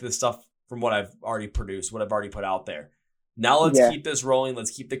liked this stuff from what I've already produced, what I've already put out there. Now let's keep this rolling.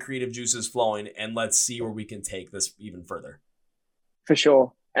 Let's keep the creative juices flowing, and let's see where we can take this even further. For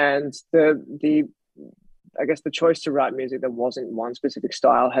sure. And the I guess the choice to write music that wasn't one specific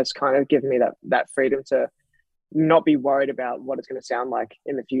style has kind of given me that freedom to not be worried about what it's going to sound like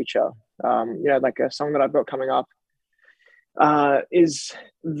in the future. Like a song that I've got coming up is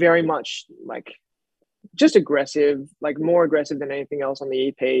very much just aggressive, more aggressive than anything else on the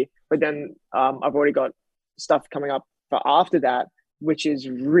EP. But then I've already got stuff coming up for after that, which is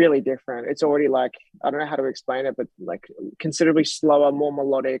really different. It's already I don't know how to explain it, but considerably slower, more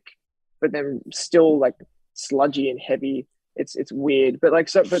melodic, but then still sludgy and heavy. It's weird, but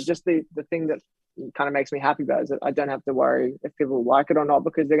but just the thing that kind of makes me happy about it is that I don't have to worry if people like it or not,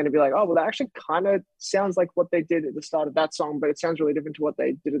 because they're going to be like, oh, well, that actually kind of sounds like what they did at the start of that song, but it sounds really different to what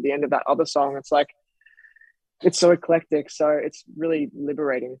they did at the end of that other song. It's it's so eclectic, so it's really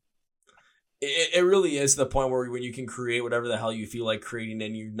liberating. It really is the point where when you can create whatever the hell you feel like creating,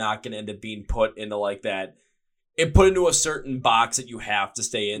 and you're not going to end up being put into that. It put into a certain box that you have to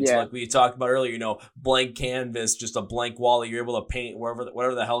stay in. So we talked about earlier, blank canvas, just a blank wall that you're able to paint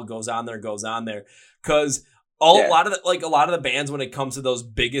whatever the hell goes on there. Because a lot of the bands, when it comes to those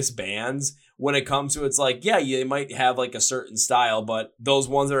biggest bands, when it comes to, it's you might have a certain style, but those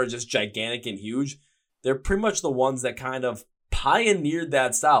ones that are just gigantic and huge, they're pretty much the ones that kind of pioneered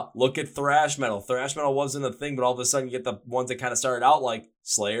that style. Look at thrash metal. Thrash metal wasn't a thing, but all of a sudden you get the ones that kind of started out like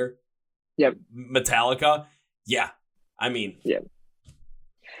Slayer, Metallica. Yeah, I mean,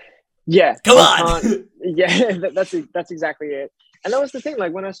 come on. That's exactly it. And that was the thing.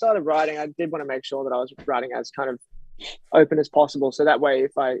 When I started writing, I did want to make sure that I was writing as kind of open as possible, so that way,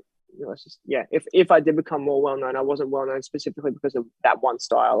 if I, if I did become more well known, I wasn't well known specifically because of that one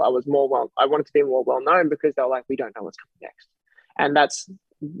style. I wanted to be more well known because they're like, we don't know what's coming next, and that's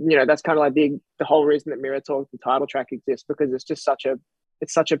kind of the whole reason that Mirror Talk, the title track, exists, because it's just such a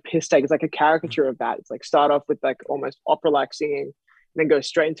piss take. It's a caricature of that. It's start off with almost opera-like singing, and then go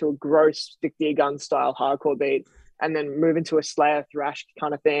straight into a gross Stick to Your Gun style hardcore beat, and then move into a Slayer thrash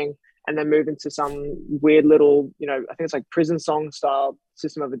kind of thing, and then move into some weird little, I think it's Prison Song style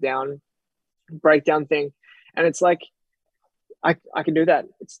System of a Down breakdown thing. And it's I can do that.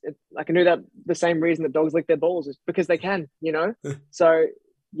 I can do that. The same reason that dogs lick their balls is because they can, So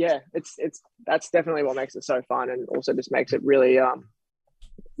yeah, that's definitely what makes it so fun, and also just makes it really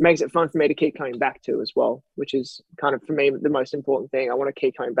makes it fun for me to keep coming back to as well, which is kind of, for me, the most important thing. I want to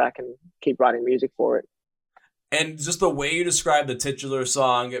keep coming back and keep writing music for it. And just the way you describe the titular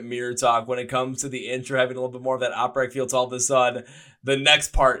song at Mirror Talk, when it comes to the intro having a little bit more of that operatic feel to all of a sudden, the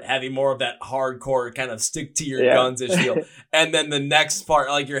next part having more of that hardcore kind of stick to your guns-ish feel. And then the next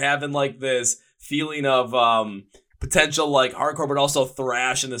part, you're having this feeling of potential like hardcore, but also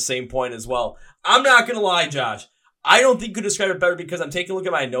thrash in the same point as well. I'm not gonna lie, Josh. I don't think you could describe it better because I'm taking a look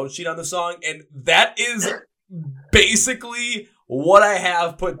at my note sheet on the song, and that is basically what I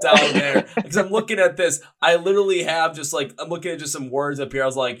have put down there. Because I'm looking at this, I literally have just like, I'm looking at just some words up here. I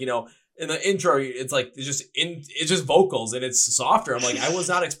was like, you know, in the intro, it's just vocals and it's softer. I'm like, I was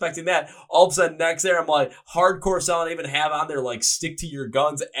not expecting that. All of a sudden, next there, I'm like, hardcore sound. I even have on there like "stick to your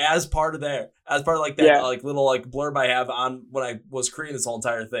guns" as part of like that like little like blurb I have on when I was creating this whole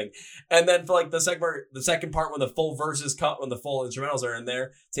entire thing. And then for like the second part when the full verses cut, when the full instrumentals are in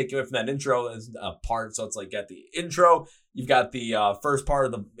there, take away from that intro as a part. So it's like got the intro. You've got the first part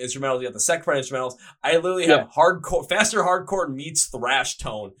of the instrumentals. You got the second part of instrumentals. I literally have hardcore, faster hardcore meets thrash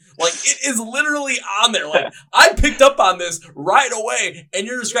tone. Like, it is literally on there. Like, I picked up on this right away, and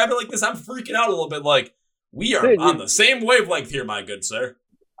you're describing it like this. I'm freaking out a little bit. Like, we are on the same wavelength here, my good sir.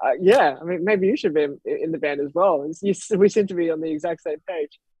 Yeah, I mean, maybe you should be in the band as well. We seem to be on the exact same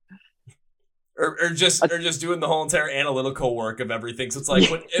page. Or just doing the whole entire analytical work of everything. So it's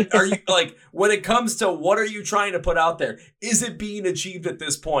like, when it comes to what are you trying to put out there? Is it being achieved at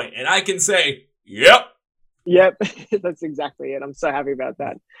this point? And I can say, yep. That's exactly it. I'm so happy about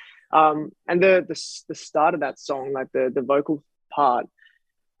that. And the start of that song, like the vocal part,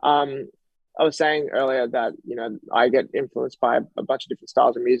 I was saying earlier that, you know, I get influenced by a bunch of different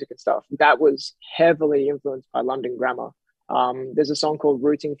styles of music and stuff. That was heavily influenced by London Grammar. There's a song called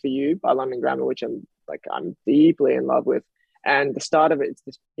 "Rooting for You" by London Grammar, which I'm deeply in love with. And the start of it, it's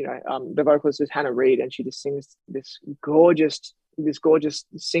this, you know, the vocalist is Hannah Reid, and she just sings this gorgeous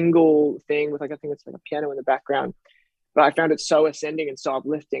single thing with like, I think it's like a piano in the background. But I found it so ascending and so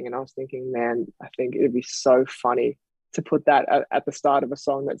uplifting, and I was thinking, man, I think it'd be so funny to put that at the start of a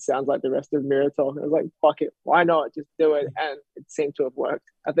song that sounds like the rest of Mirror Talk. I was like, fuck it, why not? Just do it. And it seemed to have worked.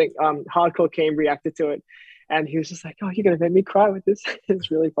 I think Hardcore Keem reacted to it, and he was just like, oh, you're going to make me cry with this.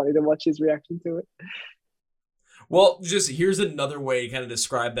 It's really funny to watch his reaction to it. Well, just here's another way to kind of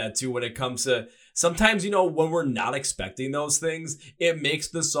describe that too when it comes to sometimes, you know, when we're not expecting those things, it makes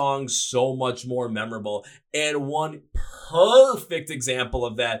the song so much more memorable. And one perfect example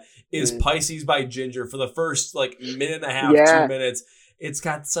of that is Pisces by Ginger. For the first like minute and a half, 2 minutes, it's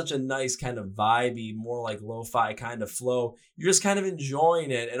got such a nice kind of vibey, more like lo-fi kind of flow. You're just kind of enjoying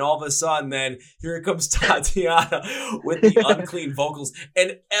it. And all of a sudden, then here comes Tatiana with the unclean vocals.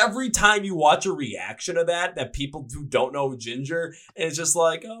 And every time you watch a reaction of that people who don't know Ginger, and it's just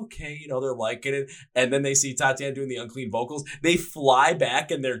like, okay, you know, they're liking it. And then they see Tatiana doing the unclean vocals. They fly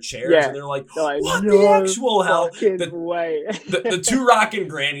back in their chairs and they're like, what the actual hell? The two rockin'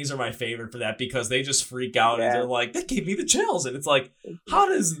 grannies are my favorite for that because they just freak out and they're like, that gave me the chills. And it's like, how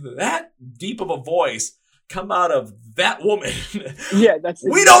does that deep of a voice come out of that woman?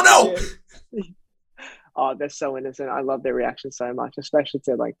 We don't know. Oh, they're so innocent. I love their reactions so much, especially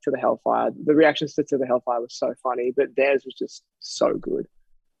to the Hellfire. The reactions to the Hellfire was so funny, but theirs was just so good.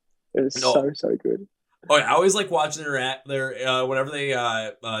 It was so good. Oh, yeah, I always like watching their whenever they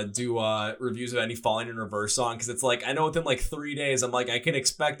do reviews of any Falling in Reverse song, because it's like I know within like 3 days I'm like I can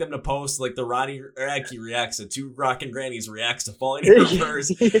expect them to post like the Ronnie Radke reacts to Two Rockin' Grannies reacts to Falling in Reverse,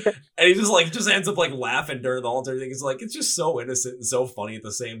 and he just ends up like laughing during the whole entire thing. It's like it's just so innocent and so funny at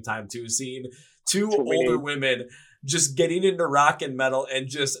the same time too, seeing two older women just getting into rock and metal and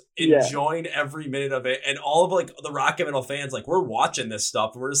just enjoying every minute of it, and all of like the rock and metal fans like we're watching this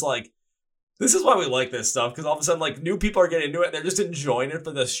stuff and we're just like, this is why we like this stuff, because all of a sudden, like, new people are getting into it, and they're just enjoying it for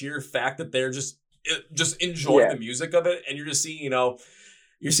the sheer fact that they're just enjoying the music of it, and you're just seeing, you know,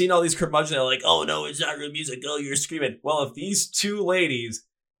 you're seeing all these curmudgeons that are like, oh, no, it's not real music, oh, you're screaming. Well, if these two ladies,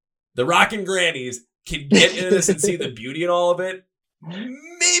 the rockin' grannies, can get into this and see the beauty in all of it,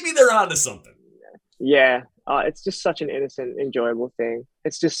 maybe they're onto something. Yeah, it's just such an innocent, enjoyable thing.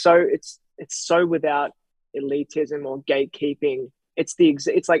 It's just it's so without elitism or gatekeeping. It's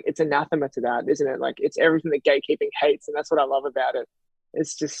anathema to that, isn't it? Like, it's everything that gatekeeping hates, and that's what I love about it.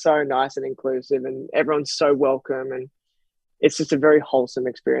 It's just so nice and inclusive, and everyone's so welcome, and it's just a very wholesome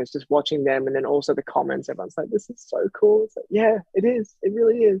experience just watching them. And then also the comments, everyone's like, this is so cool. It's like, yeah, it is. It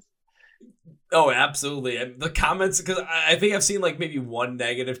really is. Oh, absolutely. And the comments, because I think I've seen like maybe one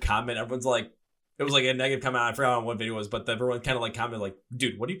negative comment. Everyone's like, it was like a negative comment. I forgot on what video it was, but everyone kind of like commented like,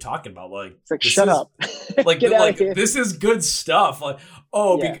 dude, what are you talking about? Like, it's like, shut up. Like, this is good stuff. Like,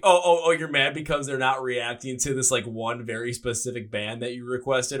 you're mad because they're not reacting to this like one very specific band that you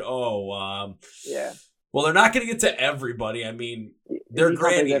requested. Yeah. Well, they're not going to get to everybody. I mean, they're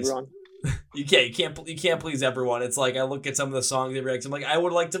grannies. You can't please everyone. It's like I look at some of the songs they react to. I'm like, I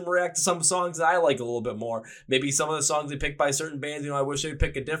would like to react to some songs that I like a little bit more. Maybe some of the songs they pick by certain bands, I wish they'd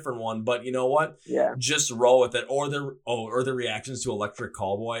pick a different one. But you know what? Yeah. Just roll with it. Or the reactions to Electric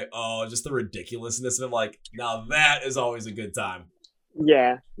Callboy. Oh, just the ridiculousness of it. Like, now that is always a good time.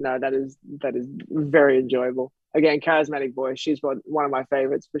 Yeah. No, that is very enjoyable. Again, charismatic voice. She's one of my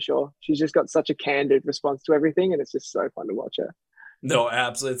favorites for sure. She's just got such a candid response to everything, and it's just so fun to watch her. No,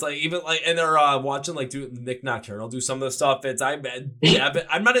 absolutely. It's like even like, and they're watching like Nick Nocturnal do some of the stuff.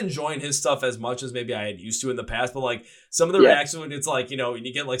 I'm not enjoying his stuff as much as maybe I had used to in the past. But like some of the reaction when it's like and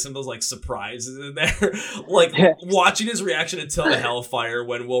you get like some of those like surprises in there, like watching his reaction to Till the Hellfire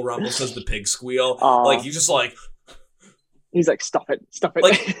when Will Rumble says the pig squeal, like he's just like. He's like, stop it.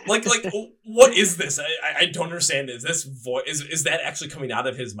 Like, what is this? I don't understand. Is this voice? Is that actually coming out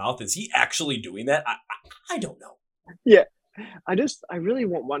of his mouth? Is he actually doing that? I don't know. Yeah, I really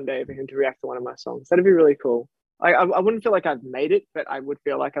want one day for him to react to one of my songs. That'd be really cool. I wouldn't feel like I've made it, but I would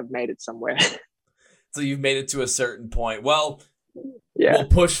feel like I've made it somewhere. So you've made it to a certain point. Well, yeah, we'll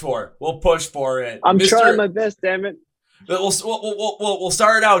push for it. I'm trying my best. Damn it. We'll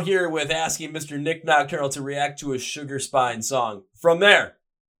start out here with asking Mr. Nick Nocturnal to react to a Sugar Spine song. From there,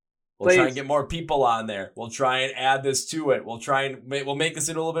 we'll try and get more people on there. We'll try and add this to it. We'll make this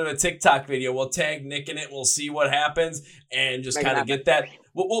into a little bit of a TikTok video. We'll tag Nick in it. We'll see what happens and just kind of get that.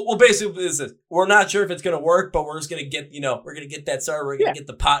 We'll basically this is we're not sure if it's gonna work, but we're just gonna get we're gonna get that started. We're gonna get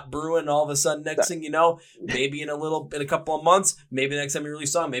the pot brewing. All of a sudden, next thing you know, maybe in a couple of months, maybe the next time you release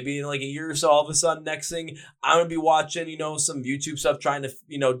a song, maybe in like a year or so, all of a sudden, next thing I'm gonna be watching some YouTube stuff, trying to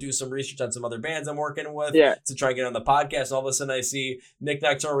do some research on some other bands I'm working with to try and get on the podcast. And all of a sudden, I see Nick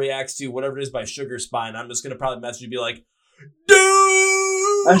Nocturnal reacts to whatever it is by Sugar Spine. I'm just gonna probably message you and be like,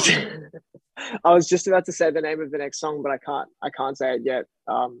 dude. I was just about to say the name of the next song, but I can't say it yet.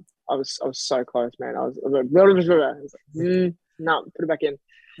 I was so close, man. I was like, no, put it back in.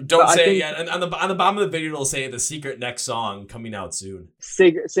 Don't say it yet. And on the bottom of the video, it'll say the secret next song coming out soon.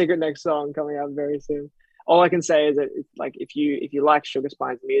 Secret next song coming out very soon. All I can say is that like if you like Sugar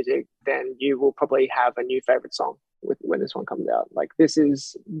Spine's music, then you will probably have a new favorite song when this one comes out. Like this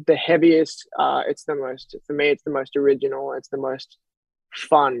is the heaviest. It's the most for me. It's the most original. It's the most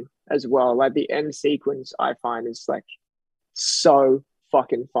fun as well. Like the end sequence I find is like so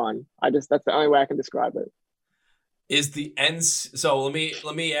fucking fun. That's the only way I can describe it. Is the end so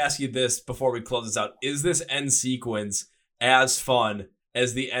let me ask you this before we close this out. Is this end sequence as fun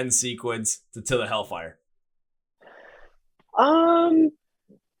as the end sequence to the Hellfire?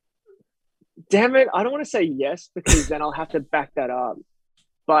 Damn it, I don't want to say yes because then I'll have to back that up.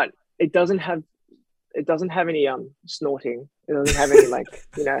 But it doesn't have any snorting. It doesn't have any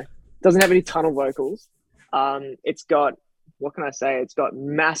doesn't have any tunnel vocals. It's got, what can I say? It's got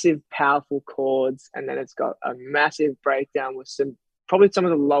massive, powerful chords, and then it's got a massive breakdown with probably some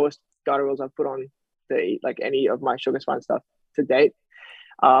of the lowest gutturals I've put on any of my Sugar Spine stuff to date.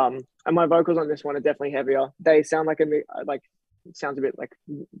 And my vocals on this one are definitely heavier. They sound it sounds a bit like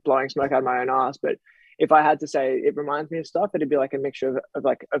blowing smoke out of my own ass, but if I had to say it reminds me of stuff, it'd be like a mixture of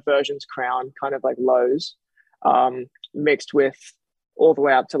like Aversion's Crown, kind of like lows, mixed with all the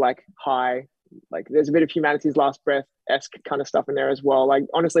way up to like high. Like there's a bit of Humanity's Last Breath-esque kind of stuff in there as well. Like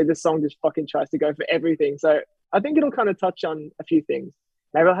honestly, this song just fucking tries to go for everything. So I think it'll kind of touch on a few things.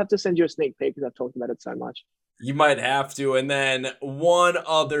 Maybe I'll have to send you a sneak peek because I've talked about it so much. You might have to. And then one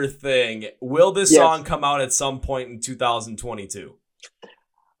other thing. Will this song come out at some point in 2022?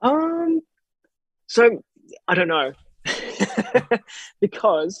 So I don't know.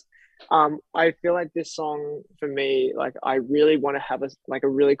 Because I feel like this song for me, like I really want to have a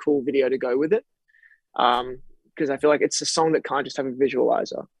really cool video to go with it. Because I feel like it's a song that can't just have a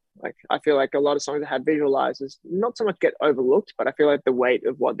visualizer. Like I feel like a lot of songs that have visualizers not so much get overlooked, but I feel like the weight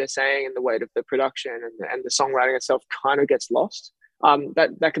of what they're saying and the weight of the production and the songwriting itself kind of gets lost.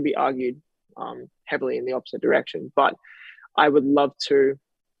 That could be argued heavily in the opposite direction, but I would love to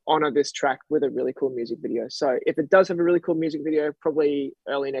honor this track with a really cool music video. So if it does have a really cool music video, probably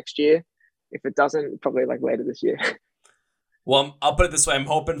early next year. If it doesn't, probably like later this year. Well, I'll put it this way. I'm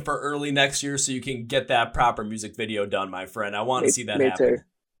hoping for early next year so you can get that proper music video done, my friend. I want to see that happen.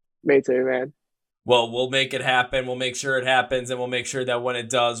 Me too, man. Well, we'll make it happen. We'll make sure it happens, and we'll make sure that when it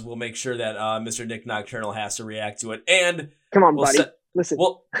does, we'll make sure that Mr. Nick Nocturnal has to react to it. And come on, buddy. Listen.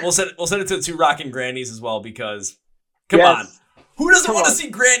 We'll send it to the two Rockin' Grannies as well because, come on. Who doesn't want to see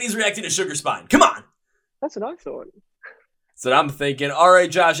grannies reacting to Sugar Spine? Come on. That's what I thought. So I'm thinking, all right,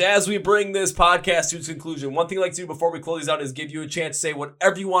 Josh, as we bring this podcast to its conclusion, one thing I like to do before we close these out is give you a chance to say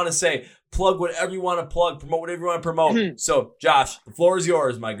whatever you want to say, plug whatever you want to plug, promote whatever you want to promote. So, Josh, the floor is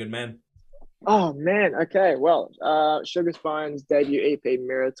yours, my good man. Oh man, okay. Well, Sugar Spine's debut EP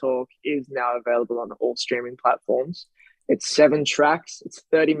Mirror Talk is now available on all streaming platforms. It's 7 tracks. It's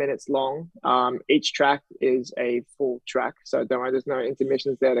 30 minutes long. Each track is a full track, so don't worry. There's no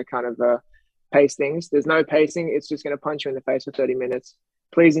intermissions there to kind of pace things. There's no pacing. It's just going to punch you in the face for 30 minutes.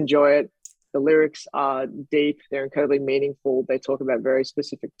 Please enjoy it. The lyrics are deep. They're incredibly meaningful. They talk about very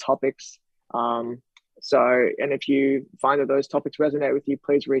specific topics. And if you find that those topics resonate with you,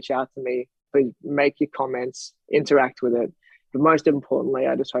 please reach out to me. Please make your comments, interact with it. But most importantly,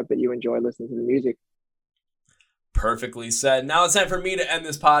 I just hope that you enjoy listening to the music. Perfectly said. Now it's time for me to end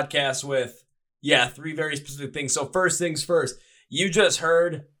this podcast with, 3 very specific things. So first things first, you just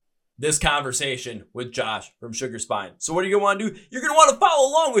heard this conversation with Josh from Sugar Spine. So what are you going to want to do? You're going to want to follow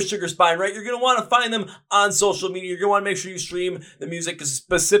along with Sugar Spine, right? You're going to want to find them on social media. You're going to want to make sure you stream the music,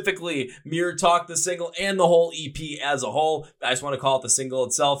 specifically Mirror Talk, the single, and the whole EP as a whole. I just want to call it the single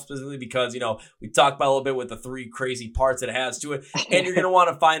itself specifically because, we talked about a little bit with the 3 crazy parts that it has to it. And you're going to want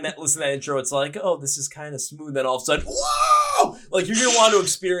to find that, listen to that intro. It's like, oh, this is kind of smooth. Then all of a sudden, whoa! Like, you're going to want to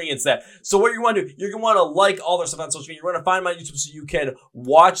experience that. So what you want to do, you're going to want to like all their stuff on social media. You're going to find my YouTube so you can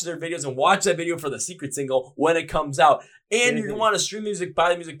watch their videos and watch that video for the secret single when it comes out. And you're going to want to stream music, buy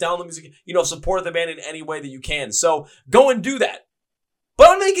the music, download the music, support the band in any way that you can. So go and do that. But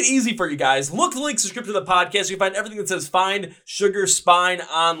I'll make it easy for you guys. Look, links, description of the podcast. You can find everything that says Find Sugar Spine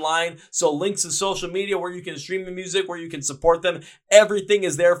online. So links to social media where you can stream the music, where you can support them. Everything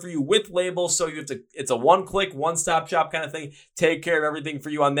is there for you with labels. So it's a one-click, one-stop shop kind of thing. Take care of everything for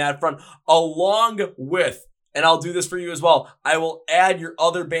you on that front. Along with, and I'll do this for you as well, I will add your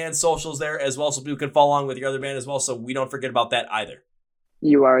other band socials there as well so people can follow along with your other band as well. So we don't forget about that either.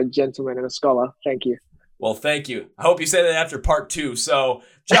 You are a gentleman and a scholar. Thank you. Well, thank you. I hope you say that after part 2. So,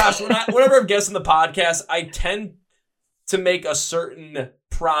 Josh, whenever I'm guesting the podcast, I tend to make a certain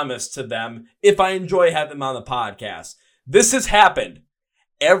promise to them if I enjoy having them on the podcast. This has happened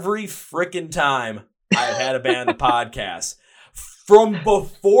every freaking time I've had a band on the podcast. From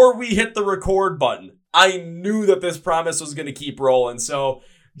before we hit the record button, I knew that this promise was going to keep rolling. So,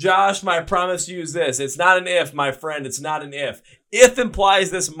 Josh, my promise to you is this. It's not an if, my friend. It's not an if. If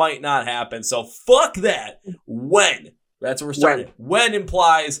implies this might not happen. So fuck that. When. That's where we're starting. When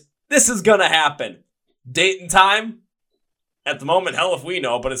implies this is going to happen. Date and time? At the moment, hell if we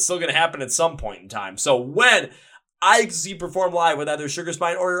know, but it's still going to happen at some point in time. So when I see you perform live with either Sugar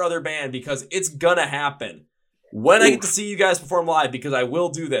Spine or your other band, because it's going to happen. When I get to see you guys perform live, because I will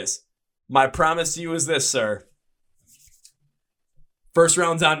do this, my promise to you is this, sir. First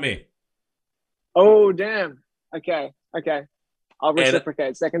round's on me. Oh, damn. Okay. I'll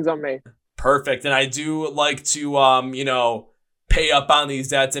reciprocate. Second's on me. Perfect. And I do like to, pay up on these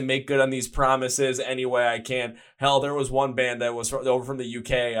debts and make good on these promises any way I can. Hell, there was one band that was over from the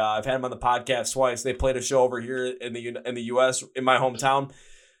UK. I've had them on the podcast twice. They played a show over here in the US, in my hometown.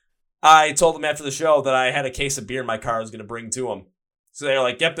 I told them after the show that I had a case of beer in my car I was going to bring to them. So they're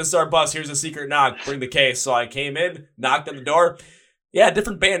like, yep, this is our bus. Here's a secret knock. Bring the case. So I came in, knocked on the door. Yeah, a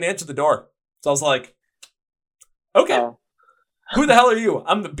different band answered the door. So I was like, okay. Oh. Who the hell are you?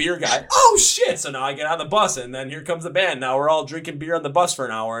 I'm the beer guy. Oh, shit. So now I get on the bus, and then here comes the band. Now we're all drinking beer on the bus for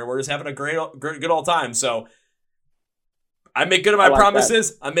an hour, and we're just having a good old time. So I make good on my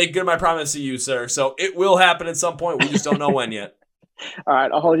promises. I make good on my promise to you, sir. So it will happen at some point. We just don't know when yet. All right,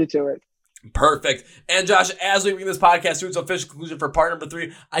 I'll hold you to it. Perfect. And Josh, as we bring this podcast to its official conclusion for part number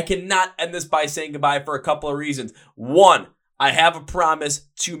 3, I cannot end this by saying goodbye for a couple of reasons. 1, I have a promise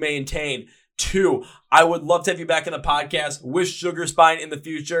to maintain. 2, I would love to have you back in the podcast with Sugar Spine in the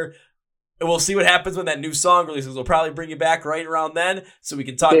future. And we'll see what happens when that new song releases. We'll probably bring you back right around then so we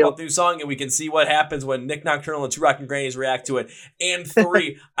can talk about the new song and we can see what happens when Nick Nocturnal and Two Rockin' Grannies react to it. And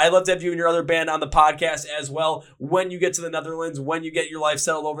 3, I'd love to have you and your other band on the podcast as well when you get to the Netherlands, when you get your life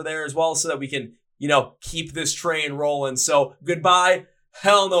settled over there as well so that we can, keep this train rolling. So goodbye.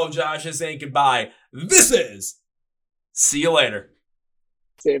 Hell no, Josh, this ain't goodbye. This is see you later.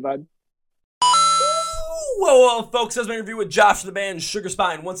 See you, bud. Whoa, folks, that's my interview with Josh from the band Sugar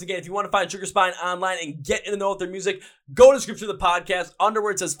Spine. Once again, if you want to find Sugar Spine online and get in the know with their music, go to the description of the podcast. Under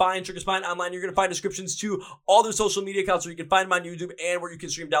where it says Find Sugar Spine online, you're going to find descriptions to all their social media accounts where you can find them on YouTube and where you can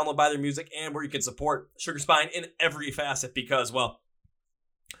stream, download, buy their music, and where you can support Sugar Spine in every facet because, well,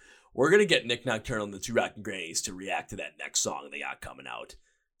 we're going to get Nick Nocturnal and the Two Rockin' Grannies to react to that next song they got coming out.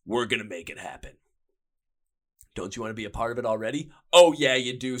 We're going to make it happen. Don't you want to be a part of it already? Oh, yeah,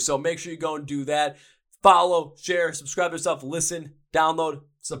 you do. So make sure you go and do that. Follow, share, subscribe to yourself, listen, download,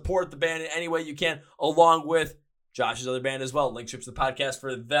 support the band in any way you can, along with Josh's other band as well. Link strips to the podcast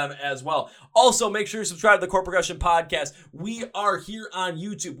for them as well. Also, make sure you subscribe to the Chord Progression Podcast. We are here on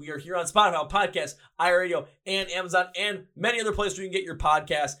YouTube. We are here on Spotify, Podcasts, iRadio, and Amazon, and many other places where you can get your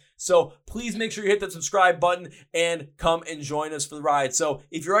podcasts. So please make sure you hit that subscribe button and come and join us for the ride. So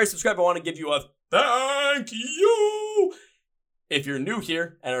if you're already subscribed, I want to give you a thank you. If you're new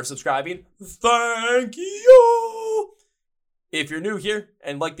here and are subscribing, thank you. If you're new here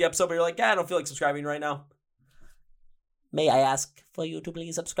and like the episode, but you're like, I don't feel like subscribing right now, may I ask for you to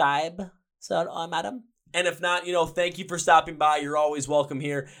please subscribe, sir or madam? And if not, thank you for stopping by. You're always welcome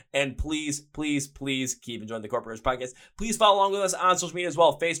here. And please, please, please keep enjoying the Chord Progression Podcast. Please follow along with us on social media as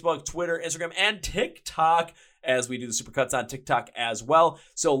well. Facebook, Twitter, Instagram, and TikTok, as we do the Supercuts on TikTok as well.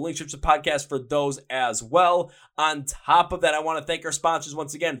 So link strips to podcast for those as well. On top of that, I want to thank our sponsors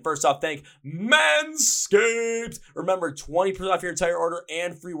once again. First off, thank Manscaped. Remember, 20% off your entire order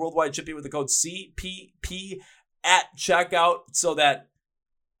and free worldwide shipping with the code CPP at checkout, so that,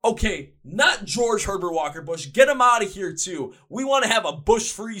 okay, not George Herbert Walker Bush, get him out of here too. We want to have a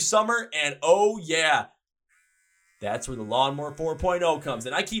bush-free summer, and oh yeah, that's where the Lawnmower 4.0 comes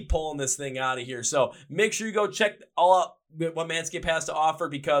in. I keep pulling this thing out of here, so make sure you go check all out what Manscaped has to offer,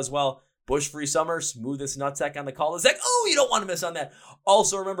 because, well, bush-free summer, smoothest nutsack on the cul-de-sac. Oh, you don't want to miss on that.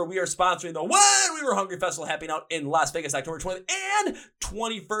 Also, remember, we are sponsoring the When We Were Hungry Festival happening out in Las Vegas, October 20th and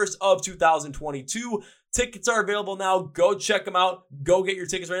 21st of 2022. Tickets are available now. Go check them out. Go get your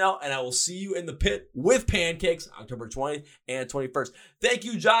tickets right now, and I will see you in the pit with pancakes October 20th and 21st. Thank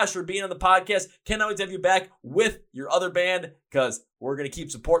you, Josh, for being on the podcast. Can't wait to have you back with your other band, because we're going to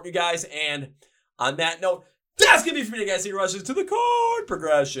keep supporting you guys. And on that note, that's going to be for me, guys. Here rushes to the Chord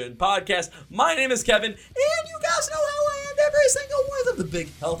Progression Podcast. My name is Kevin, and you guys know how I end every single one of the big,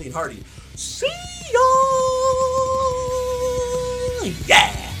 healthy, and hearty. See ya!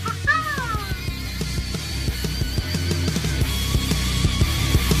 Yeah!